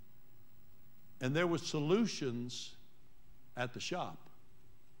 And there were solutions at the shop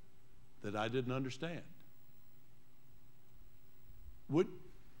that I didn't understand.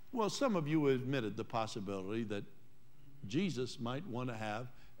 Well, some of you admitted the possibility that Jesus might want to have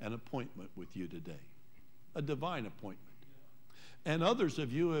an appointment with you today, a divine appointment. And others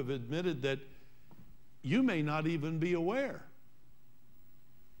of you have admitted that you may not even be aware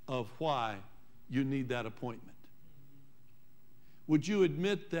of why you need that appointment. Would you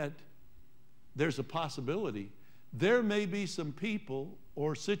admit that there's a possibility there may be some people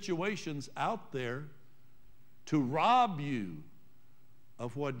or situations out there to rob you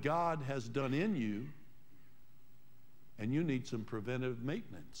of what God has done in you, and you need some preventive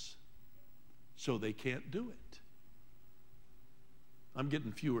maintenance so they can't do it? I'm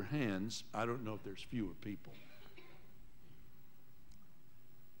getting fewer hands. I don't know if there's fewer people.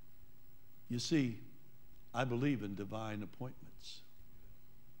 You see, I believe in divine appointments.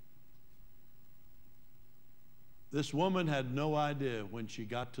 This woman had no idea when she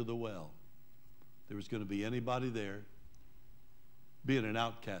got to the well there was going to be anybody there, being an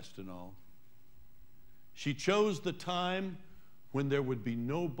outcast and all. She chose the time when there would be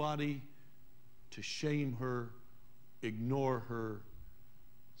nobody to shame her, ignore her,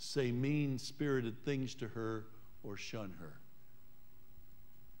 say mean-spirited things to her, or shun her.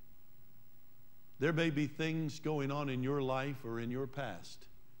 There may be things going on in your life or in your past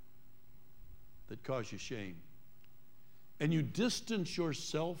that cause you shame. And you distance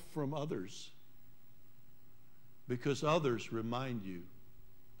yourself from others because others remind you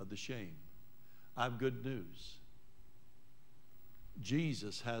of the shame. I have good news.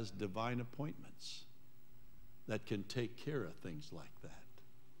 Jesus has divine appointments that can take care of things like that.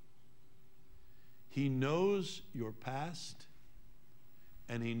 He knows your past,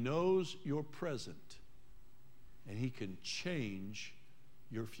 and He knows your present, and He can change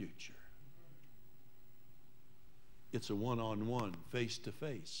your future. It's a one-on-one,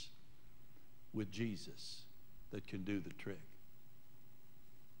 face-to-face with Jesus that can do the trick.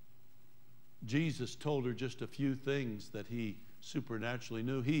 Jesus told her just a few things that He supernaturally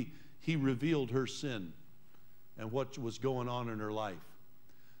knew. He revealed her sin and what was going on in her life.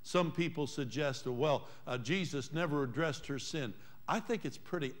 Some people suggest, Jesus never addressed her sin. I think it's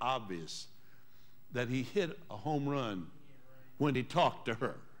pretty obvious that He hit a home run when He talked to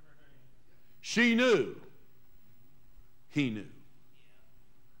her. She knew. He knew.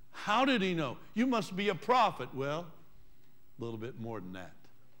 How did He know? You must be a prophet. Well, a little bit more than that.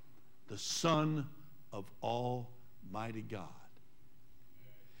 The Son of Almighty God.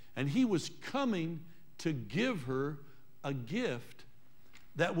 And He was coming to give her a gift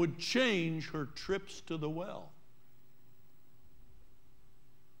that would change her trips to the well.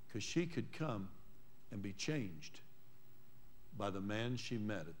 Because she could come and be changed by the man she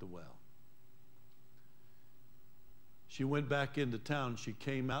met at the well. She went back into town. She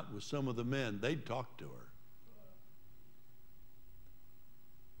came out with some of the men. They'd talked to her.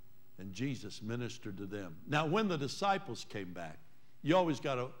 And Jesus ministered to them. Now, when the disciples came back, you always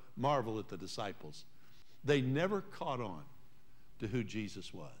got to marvel at the disciples. They never caught on to who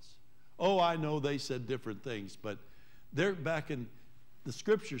Jesus was. Oh, I know they said different things, but they're back in, the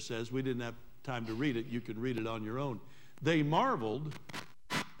scripture says, we didn't have time to read it. You can read it on your own. They marveled.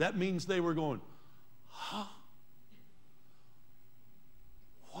 That means they were going, huh?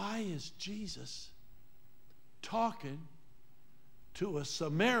 Why is Jesus talking to a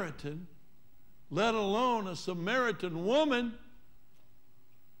Samaritan, let alone a Samaritan woman,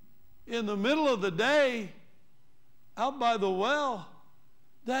 in the middle of the day out by the well?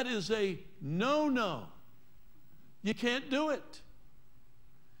 That is a no-no. You can't do it.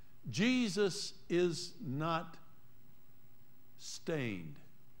 Jesus is not stained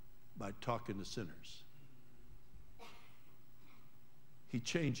by talking to sinners. He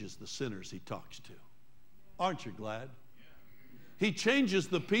changes the sinners He talks to. Aren't you glad? He changes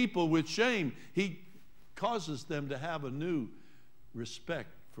the people with shame. He causes them to have a new respect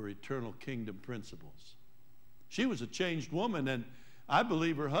for eternal kingdom principles. She was a changed woman, and I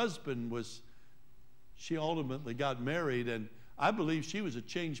believe her husband she ultimately got married, and I believe she was a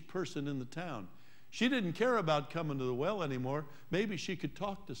changed person in the town. She didn't care about coming to the well anymore. Maybe she could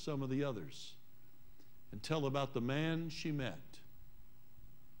talk to some of the others and tell about the man she met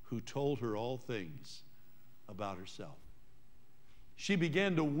who told her all things about herself. she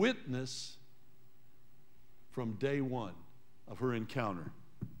began to witness from day one of her encounter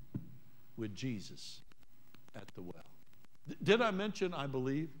with Jesus at the well. Did I mention, I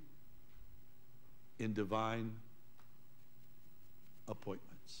believe, in divine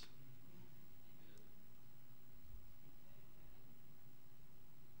appointments?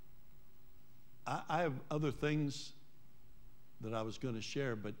 I have other things that I was going to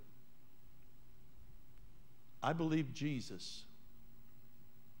share, but I believe Jesus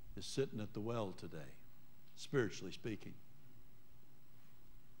is sitting at the well today, spiritually speaking.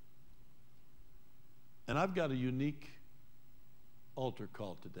 And I've got a unique altar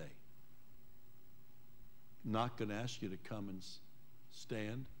call today. I'm not going to ask you to come and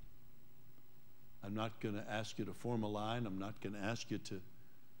stand. I'm not going to ask you to form a line. I'm not going to ask you to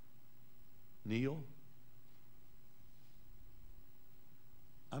kneel.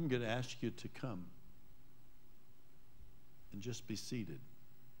 I'm going to ask you to come and just be seated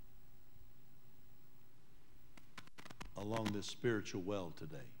along this spiritual well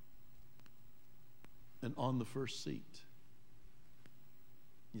today. And on the first seat.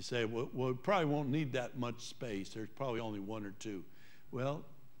 You say, well, we probably won't need that much space. There's probably only one or two. Well,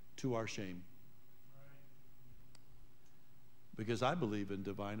 to our shame. Because I believe in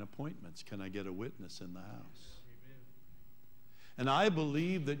divine appointments. Can I get a witness in the house? And I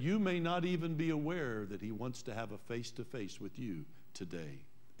believe that you may not even be aware that he wants to have a face-to-face with you today.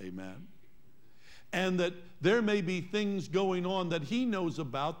 Amen. And that there may be things going on that he knows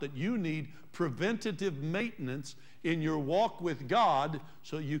about that you need preventative maintenance in your walk with God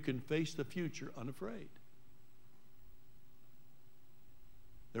so you can face the future unafraid.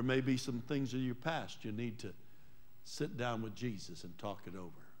 There may be some things in your past you need to sit down with Jesus and talk it over.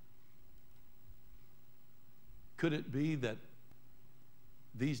 Could it be that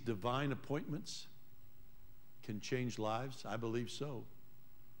these divine appointments can change lives? I believe so.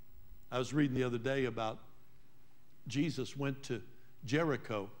 I was reading the other day about Jesus went to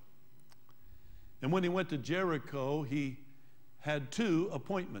Jericho. And when he went to Jericho, he had 2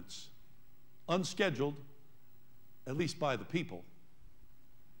 appointments, unscheduled, at least by the people,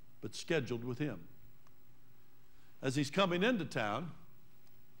 but scheduled with him. As he's coming into town,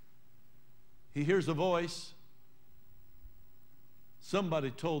 he hears a voice.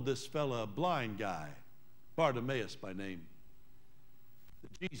 Somebody told this fella, a blind guy, Bartimaeus by name,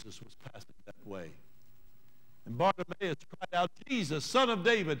 that Jesus was passing that way. And Bartimaeus cried out, Jesus, Son of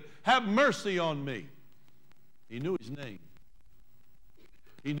David, have mercy on me. He knew his name.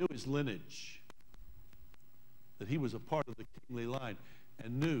 He knew his lineage, that he was a part of the kingly line,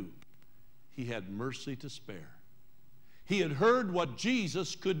 and knew he had mercy to spare. He had heard what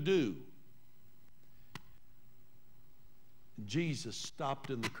Jesus could do. Jesus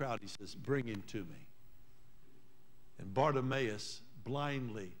stopped in the crowd. He says, bring him to me. And Bartimaeus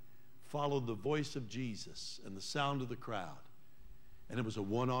blindly followed the voice of Jesus and the sound of the crowd. And it was a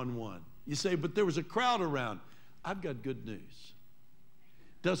one-on-one. You say, but there was a crowd around. I've got good news.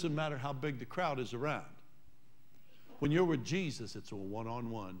 Doesn't matter how big the crowd is around. When you're with Jesus, it's a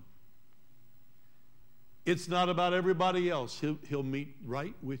one-on-one. It's not about everybody else. He'll meet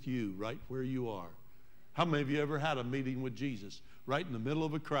right with you, right where you are. How many of you ever had a meeting with Jesus right in the middle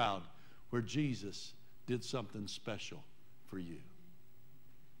of a crowd where Jesus did something special for you?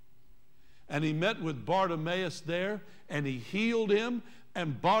 And he met with Bartimaeus there, and he healed him,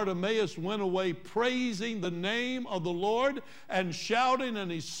 and Bartimaeus went away praising the name of the Lord and shouting,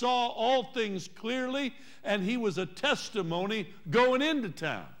 and he saw all things clearly, and he was a testimony going into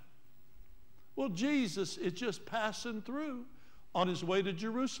town. Well, Jesus is just passing through on his way to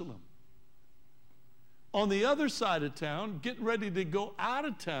Jerusalem. On the other side of town, getting ready to go out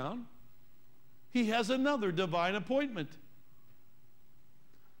of town, he has another divine appointment.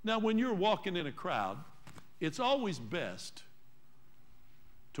 Now, when you're walking in a crowd, it's always best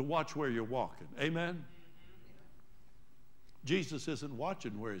to watch where you're walking. Amen? Jesus isn't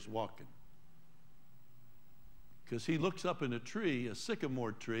watching where he's walking, because he looks up in a tree, a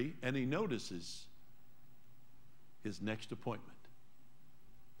sycamore tree, and he notices his next appointment.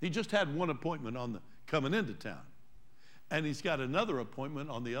 He just had one appointment on the coming into town, and he's got another appointment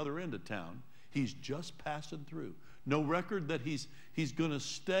on the other end of town. He's just passing through. No record that he's going to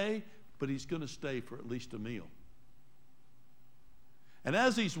stay, but he's going to stay for at least a meal. And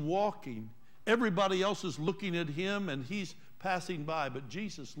as he's walking, everybody else is looking at him, and he's passing by, but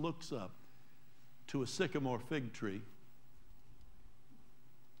Jesus looks up to a sycamore fig tree,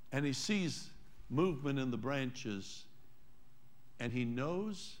 and he sees movement in the branches, and he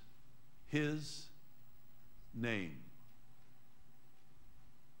knows his name.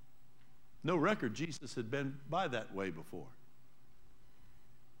 No record Jesus had been by that way before.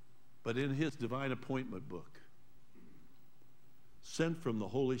 But in his divine appointment book, sent from the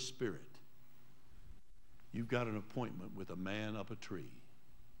Holy Spirit, you've got an appointment with a man up a tree,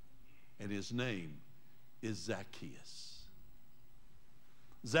 and his name is Zacchaeus.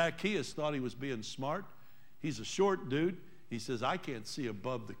 Zacchaeus thought he was being smart. He's a short dude. He says, I can't see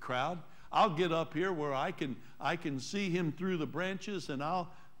above the crowd. I'll get up here where I can see him through the branches, and I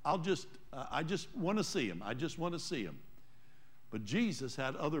just want to see him. I just want to see him. But Jesus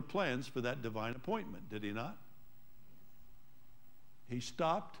had other plans for that divine appointment, did he not? He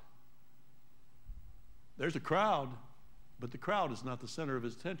stopped. There's a crowd, but the crowd is not the center of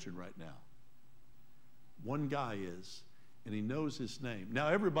his attention right now. One guy is, and he knows his name. Now,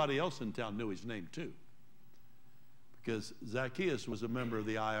 everybody else in town knew his name too, because Zacchaeus was a member of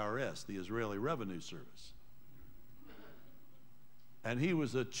the IRS, the Israeli Revenue Service. And he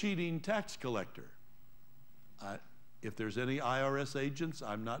was a cheating tax collector. If there's any IRS agents,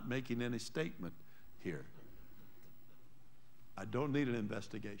 I'm not making any statement here. I don't need an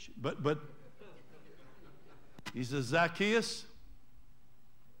investigation. But he says, Zacchaeus,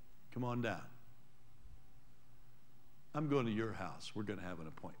 come on down. I'm going to your house. We're going to have an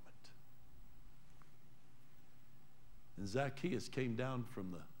appointment. And Zacchaeus came down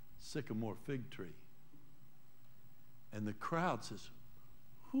from the sycamore fig tree. And the crowd says,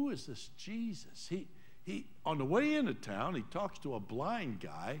 who is this Jesus? He on the way into town, he talks to a blind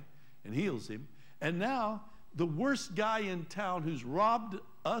guy and heals him. And now the worst guy in town who's robbed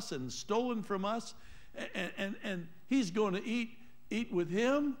us and stolen from us, and he's going to eat with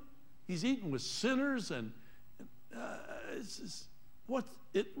him. He's eating with sinners, and what's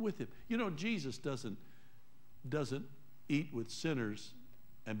it with him? You know, Jesus doesn't eat with sinners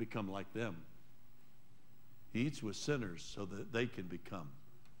and become like them. He eats with sinners so that they can become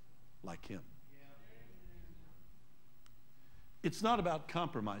like him. It's not about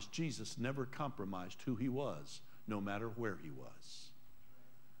compromise. Jesus never compromised who he was, no matter where he was.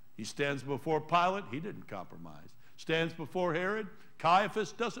 He stands before Pilate, he didn't compromise. Stands before Herod,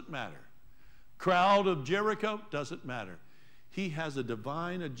 Caiaphas, doesn't matter. Crowd of Jericho, doesn't matter. He has a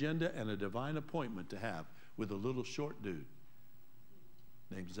divine agenda and a divine appointment to have with a little short dude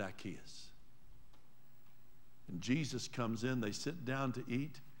named Zacchaeus. And Jesus comes in, they sit down to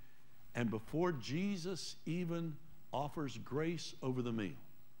eat, and before Jesus even offers grace over the meal,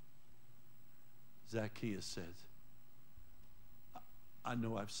 Zacchaeus says, I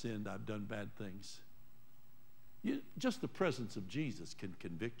know I've sinned, I've done bad things. Just the presence of Jesus can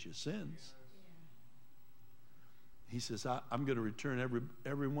convict your sins. He says, I'm going to return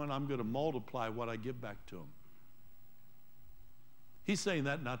everyone. I'm going to multiply what I give back to them. He's saying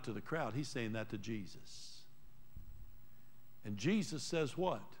that not to the crowd. He's saying that to Jesus. And Jesus says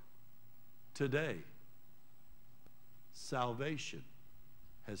what? Today, salvation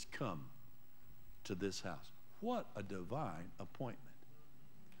has come to this house. What a divine appointment.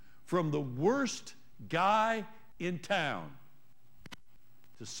 From the worst guy in town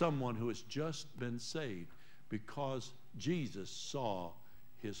to someone who has just been saved because Jesus saw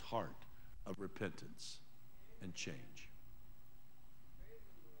his heart of repentance and change.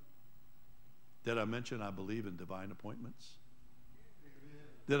 Did I mention I believe in divine appointments?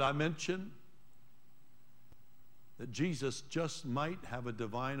 Did I mention that Jesus just might have a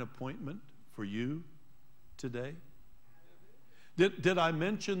divine appointment for you today? Did I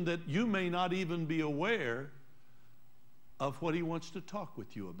mention that you may not even be aware of what he wants to talk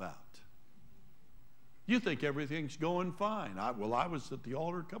with you about? You think everything's going fine. I was at the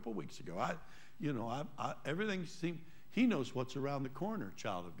altar a couple weeks ago. Everything seemed, he knows what's around the corner,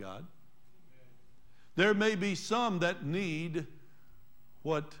 child of God. There may be some that need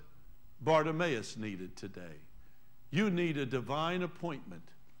what Bartimaeus needed today. You need a divine appointment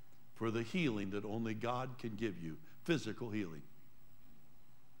for the healing that only God can give you, physical healing.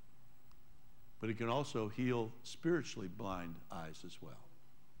 But he can also heal spiritually blind eyes as well.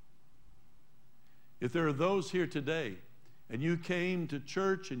 If there are those here today and you came to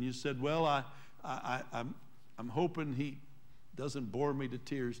church and you said, well, I'm hoping he doesn't bore me to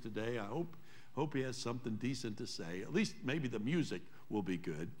tears today. I hope he has something decent to say. At least maybe the music will be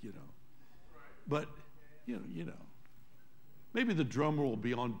good, But, maybe the drummer will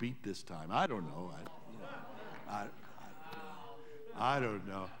be on beat this time. I don't know. I don't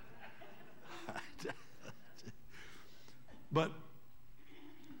know. But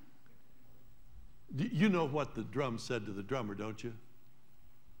you know what the drum said to the drummer, don't you?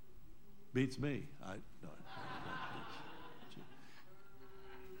 Beats me.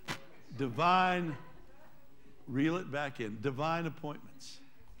 Divine, reel it back in, divine appointments.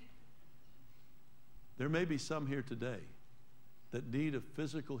 There may be some here today that need a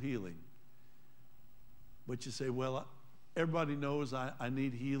physical healing. But you say, well, everybody knows I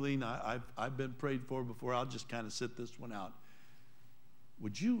need healing. I've been prayed for before. I'll just kind of sit this one out.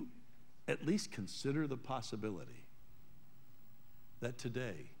 Would you at least consider the possibility that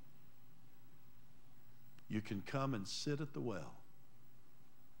today you can come and sit at the well?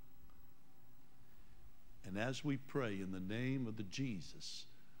 And as we pray in the name of the Jesus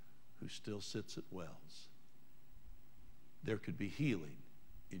who still sits at wells, there could be healing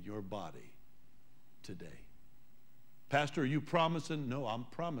in your body today. Pastor, are you promising? No, I'm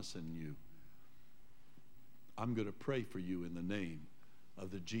promising you. I'm going to pray for you in the name of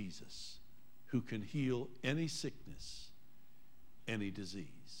the Jesus who can heal any sickness, any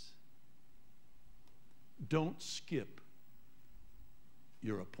disease. Don't skip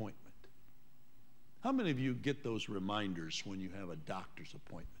your appointment. How many of you get those reminders when you have a doctor's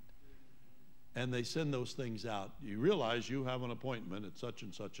appointment? And they send those things out. You realize you have an appointment at such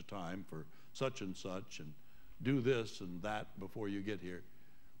and such a time for such and such, and do this and that before you get here.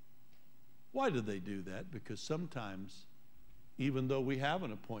 Why do they do that? Because sometimes, even though we have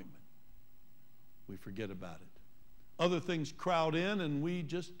an appointment, we forget about it. Other things crowd in and we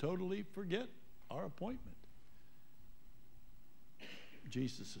just totally forget our appointment.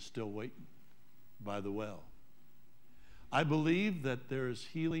 Jesus is still waiting by the well. I believe that there is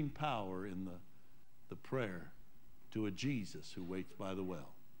healing power in the prayer to a Jesus who waits by the well.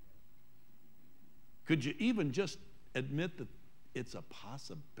 Could you even just admit that it's a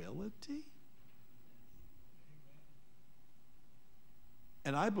possibility?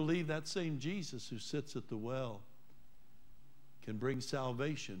 And I believe that same Jesus who sits at the well can bring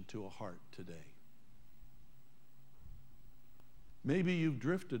salvation to a heart today. Maybe you've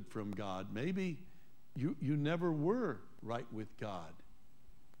drifted from God. Maybe you never were right with God.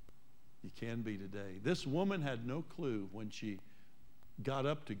 You can be today. This woman had no clue when she got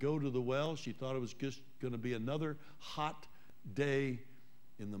up to go to the well. She thought it was just going to be another hot day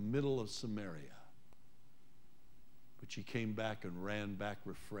in the middle of Samaria. But she came back and ran back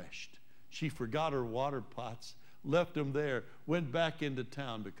refreshed. She forgot her water pots, left them there, went back into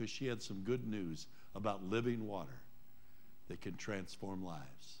town because she had some good news about living water that can transform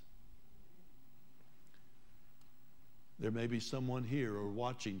lives. There may be someone here or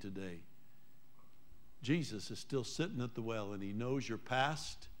watching today. Jesus is still sitting at the well, and he knows your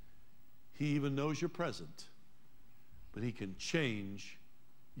past. He even knows your present. But he can change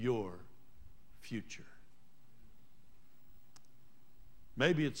your future.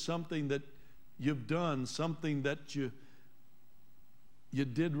 Maybe it's something that you've done, something that you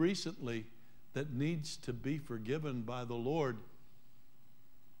did recently that needs to be forgiven by the Lord.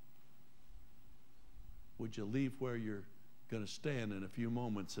 Would you leave where you're going to stand in a few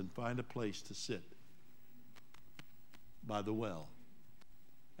moments and find a place to sit by the well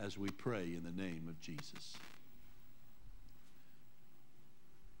as we pray in the name of Jesus?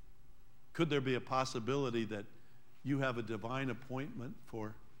 Could there be a possibility that you have a divine appointment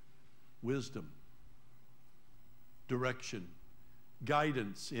for wisdom, direction,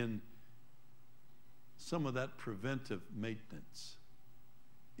 guidance in some of that preventive maintenance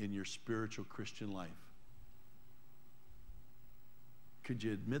in your spiritual Christian life? Could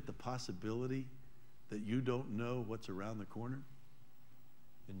you admit the possibility that you don't know what's around the corner?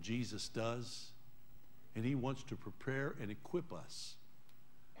 And Jesus does. And he wants to prepare and equip us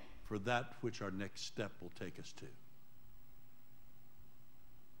for that which our next step will take us to.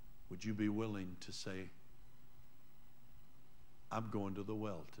 Would you be willing to say, I'm going to the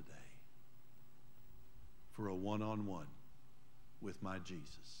well today for a one-on-one with my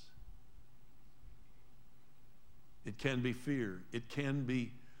Jesus? It can be fear. It can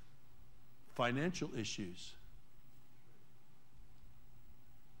be financial issues.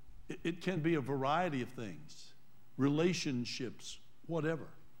 It can be a variety of things. Relationships, whatever.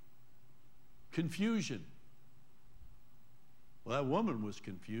 Confusion. Well, that woman was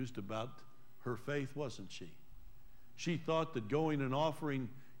confused about her faith, wasn't she? She thought that going and offering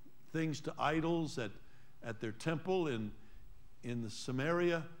things to idols at their temple in the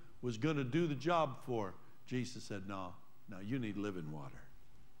Samaria was going to do the job for her. Jesus said, no, you need living water,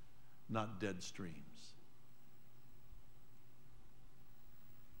 not dead streams.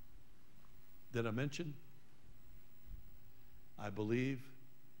 Did I mention? I believe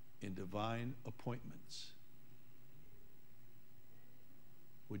in divine appointments.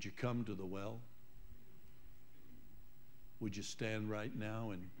 Would you come to the well? Would you stand right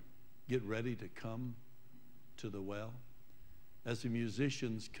now and get ready to come to the well? As the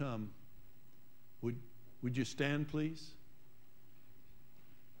musicians come, would you stand, please?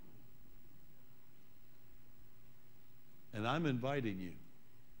 And I'm inviting you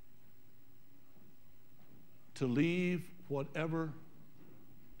to leave whatever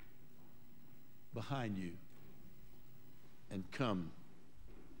behind you and come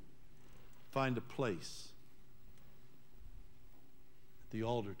find a place at the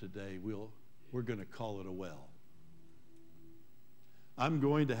altar today. We're going to call it a well. I'm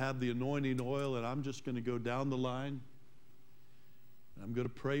going to have the anointing oil, and I'm just going to go down the line. I'm going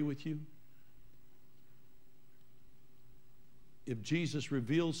to pray with you. If Jesus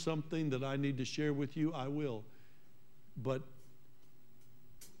reveals something that I need to share with you, I will. But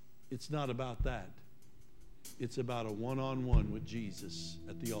it's not about that. It's about a one-on-one with Jesus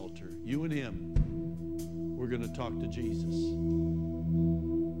at the altar. You and him, we're going to talk to Jesus.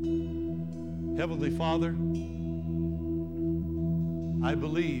 Heavenly Father, I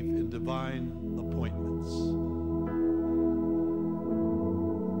believe in divine appointments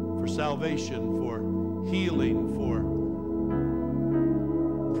for salvation, for healing, for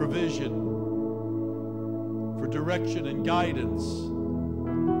provision, for direction and guidance,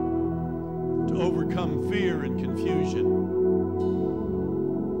 to overcome fear and confusion.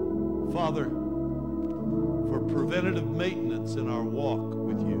 Father, for preventative maintenance in our walk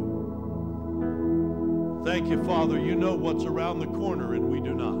with you. Thank you, Father. You know what's around the corner and we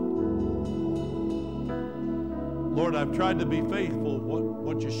do not. Lord, I've tried to be faithful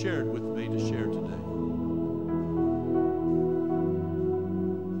what you shared with me to share today.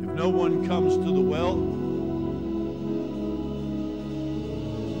 If no one comes to the well,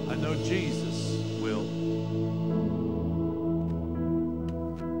 I know Jesus will.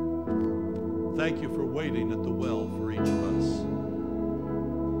 Thank you for waiting at the well for each of us.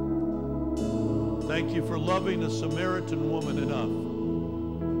 Thank you for loving a Samaritan woman enough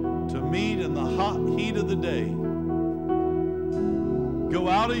to meet in the hot heat of the day. Go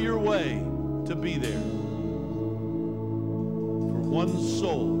out of your way to be there for one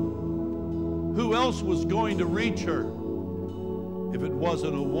soul. Who else was going to reach her if it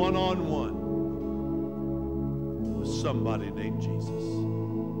wasn't a one-on-one with somebody named Jesus?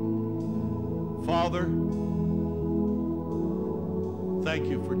 Father, thank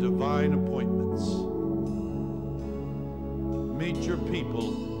you for divine appointments. Meet your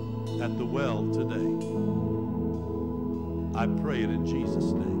people at the well today. I pray it in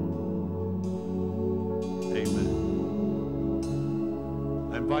Jesus' name. Amen.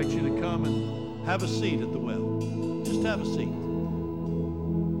 I invite you to come and have a seat at the well. Just have a seat.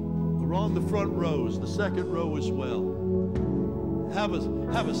 Around the front rows, the second row as well. Have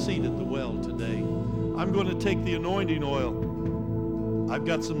a seat at the well today. I'm going to take the anointing oil. I've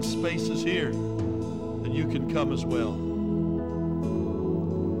got some spaces here, and you can come as well.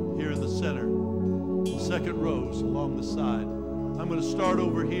 Here in the center, second rows along the side. I'm going to start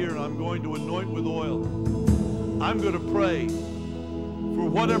over here, and I'm going to anoint with oil. I'm going to pray for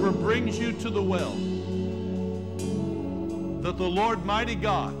whatever brings you to the well, that the Lord mighty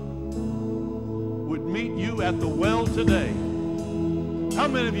God would meet you at the well today. How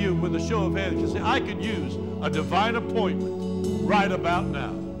many of you, with a show of hands, can say, I could use a divine appointment right about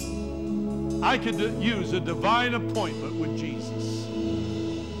now? I could use a divine appointment with Jesus.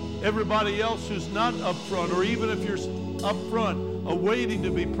 Everybody else who's not up front, or even if you're up front, awaiting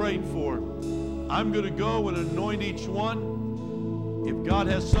to be prayed for, I'm going to go and anoint each one. If God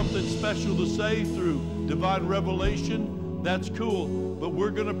has something special to say through divine revelation, that's cool. But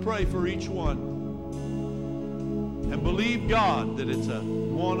we're going to pray for each one. And believe God that it's a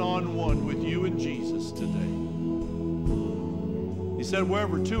one-on-one with you and Jesus today. He said,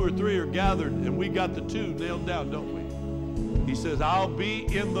 wherever 2 or 3 are gathered, and we got the 2 nailed down, don't we? He says, I'll be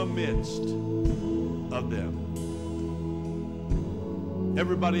in the midst of them.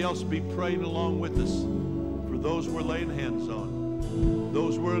 Everybody else be praying along with us for those we're laying hands on,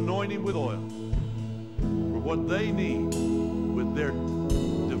 those we're anointing with oil, for what they need with their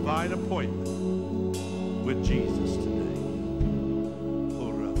divine appointment with Jesus today.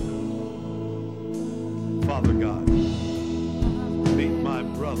 Father God, meet my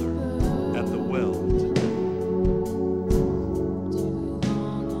brother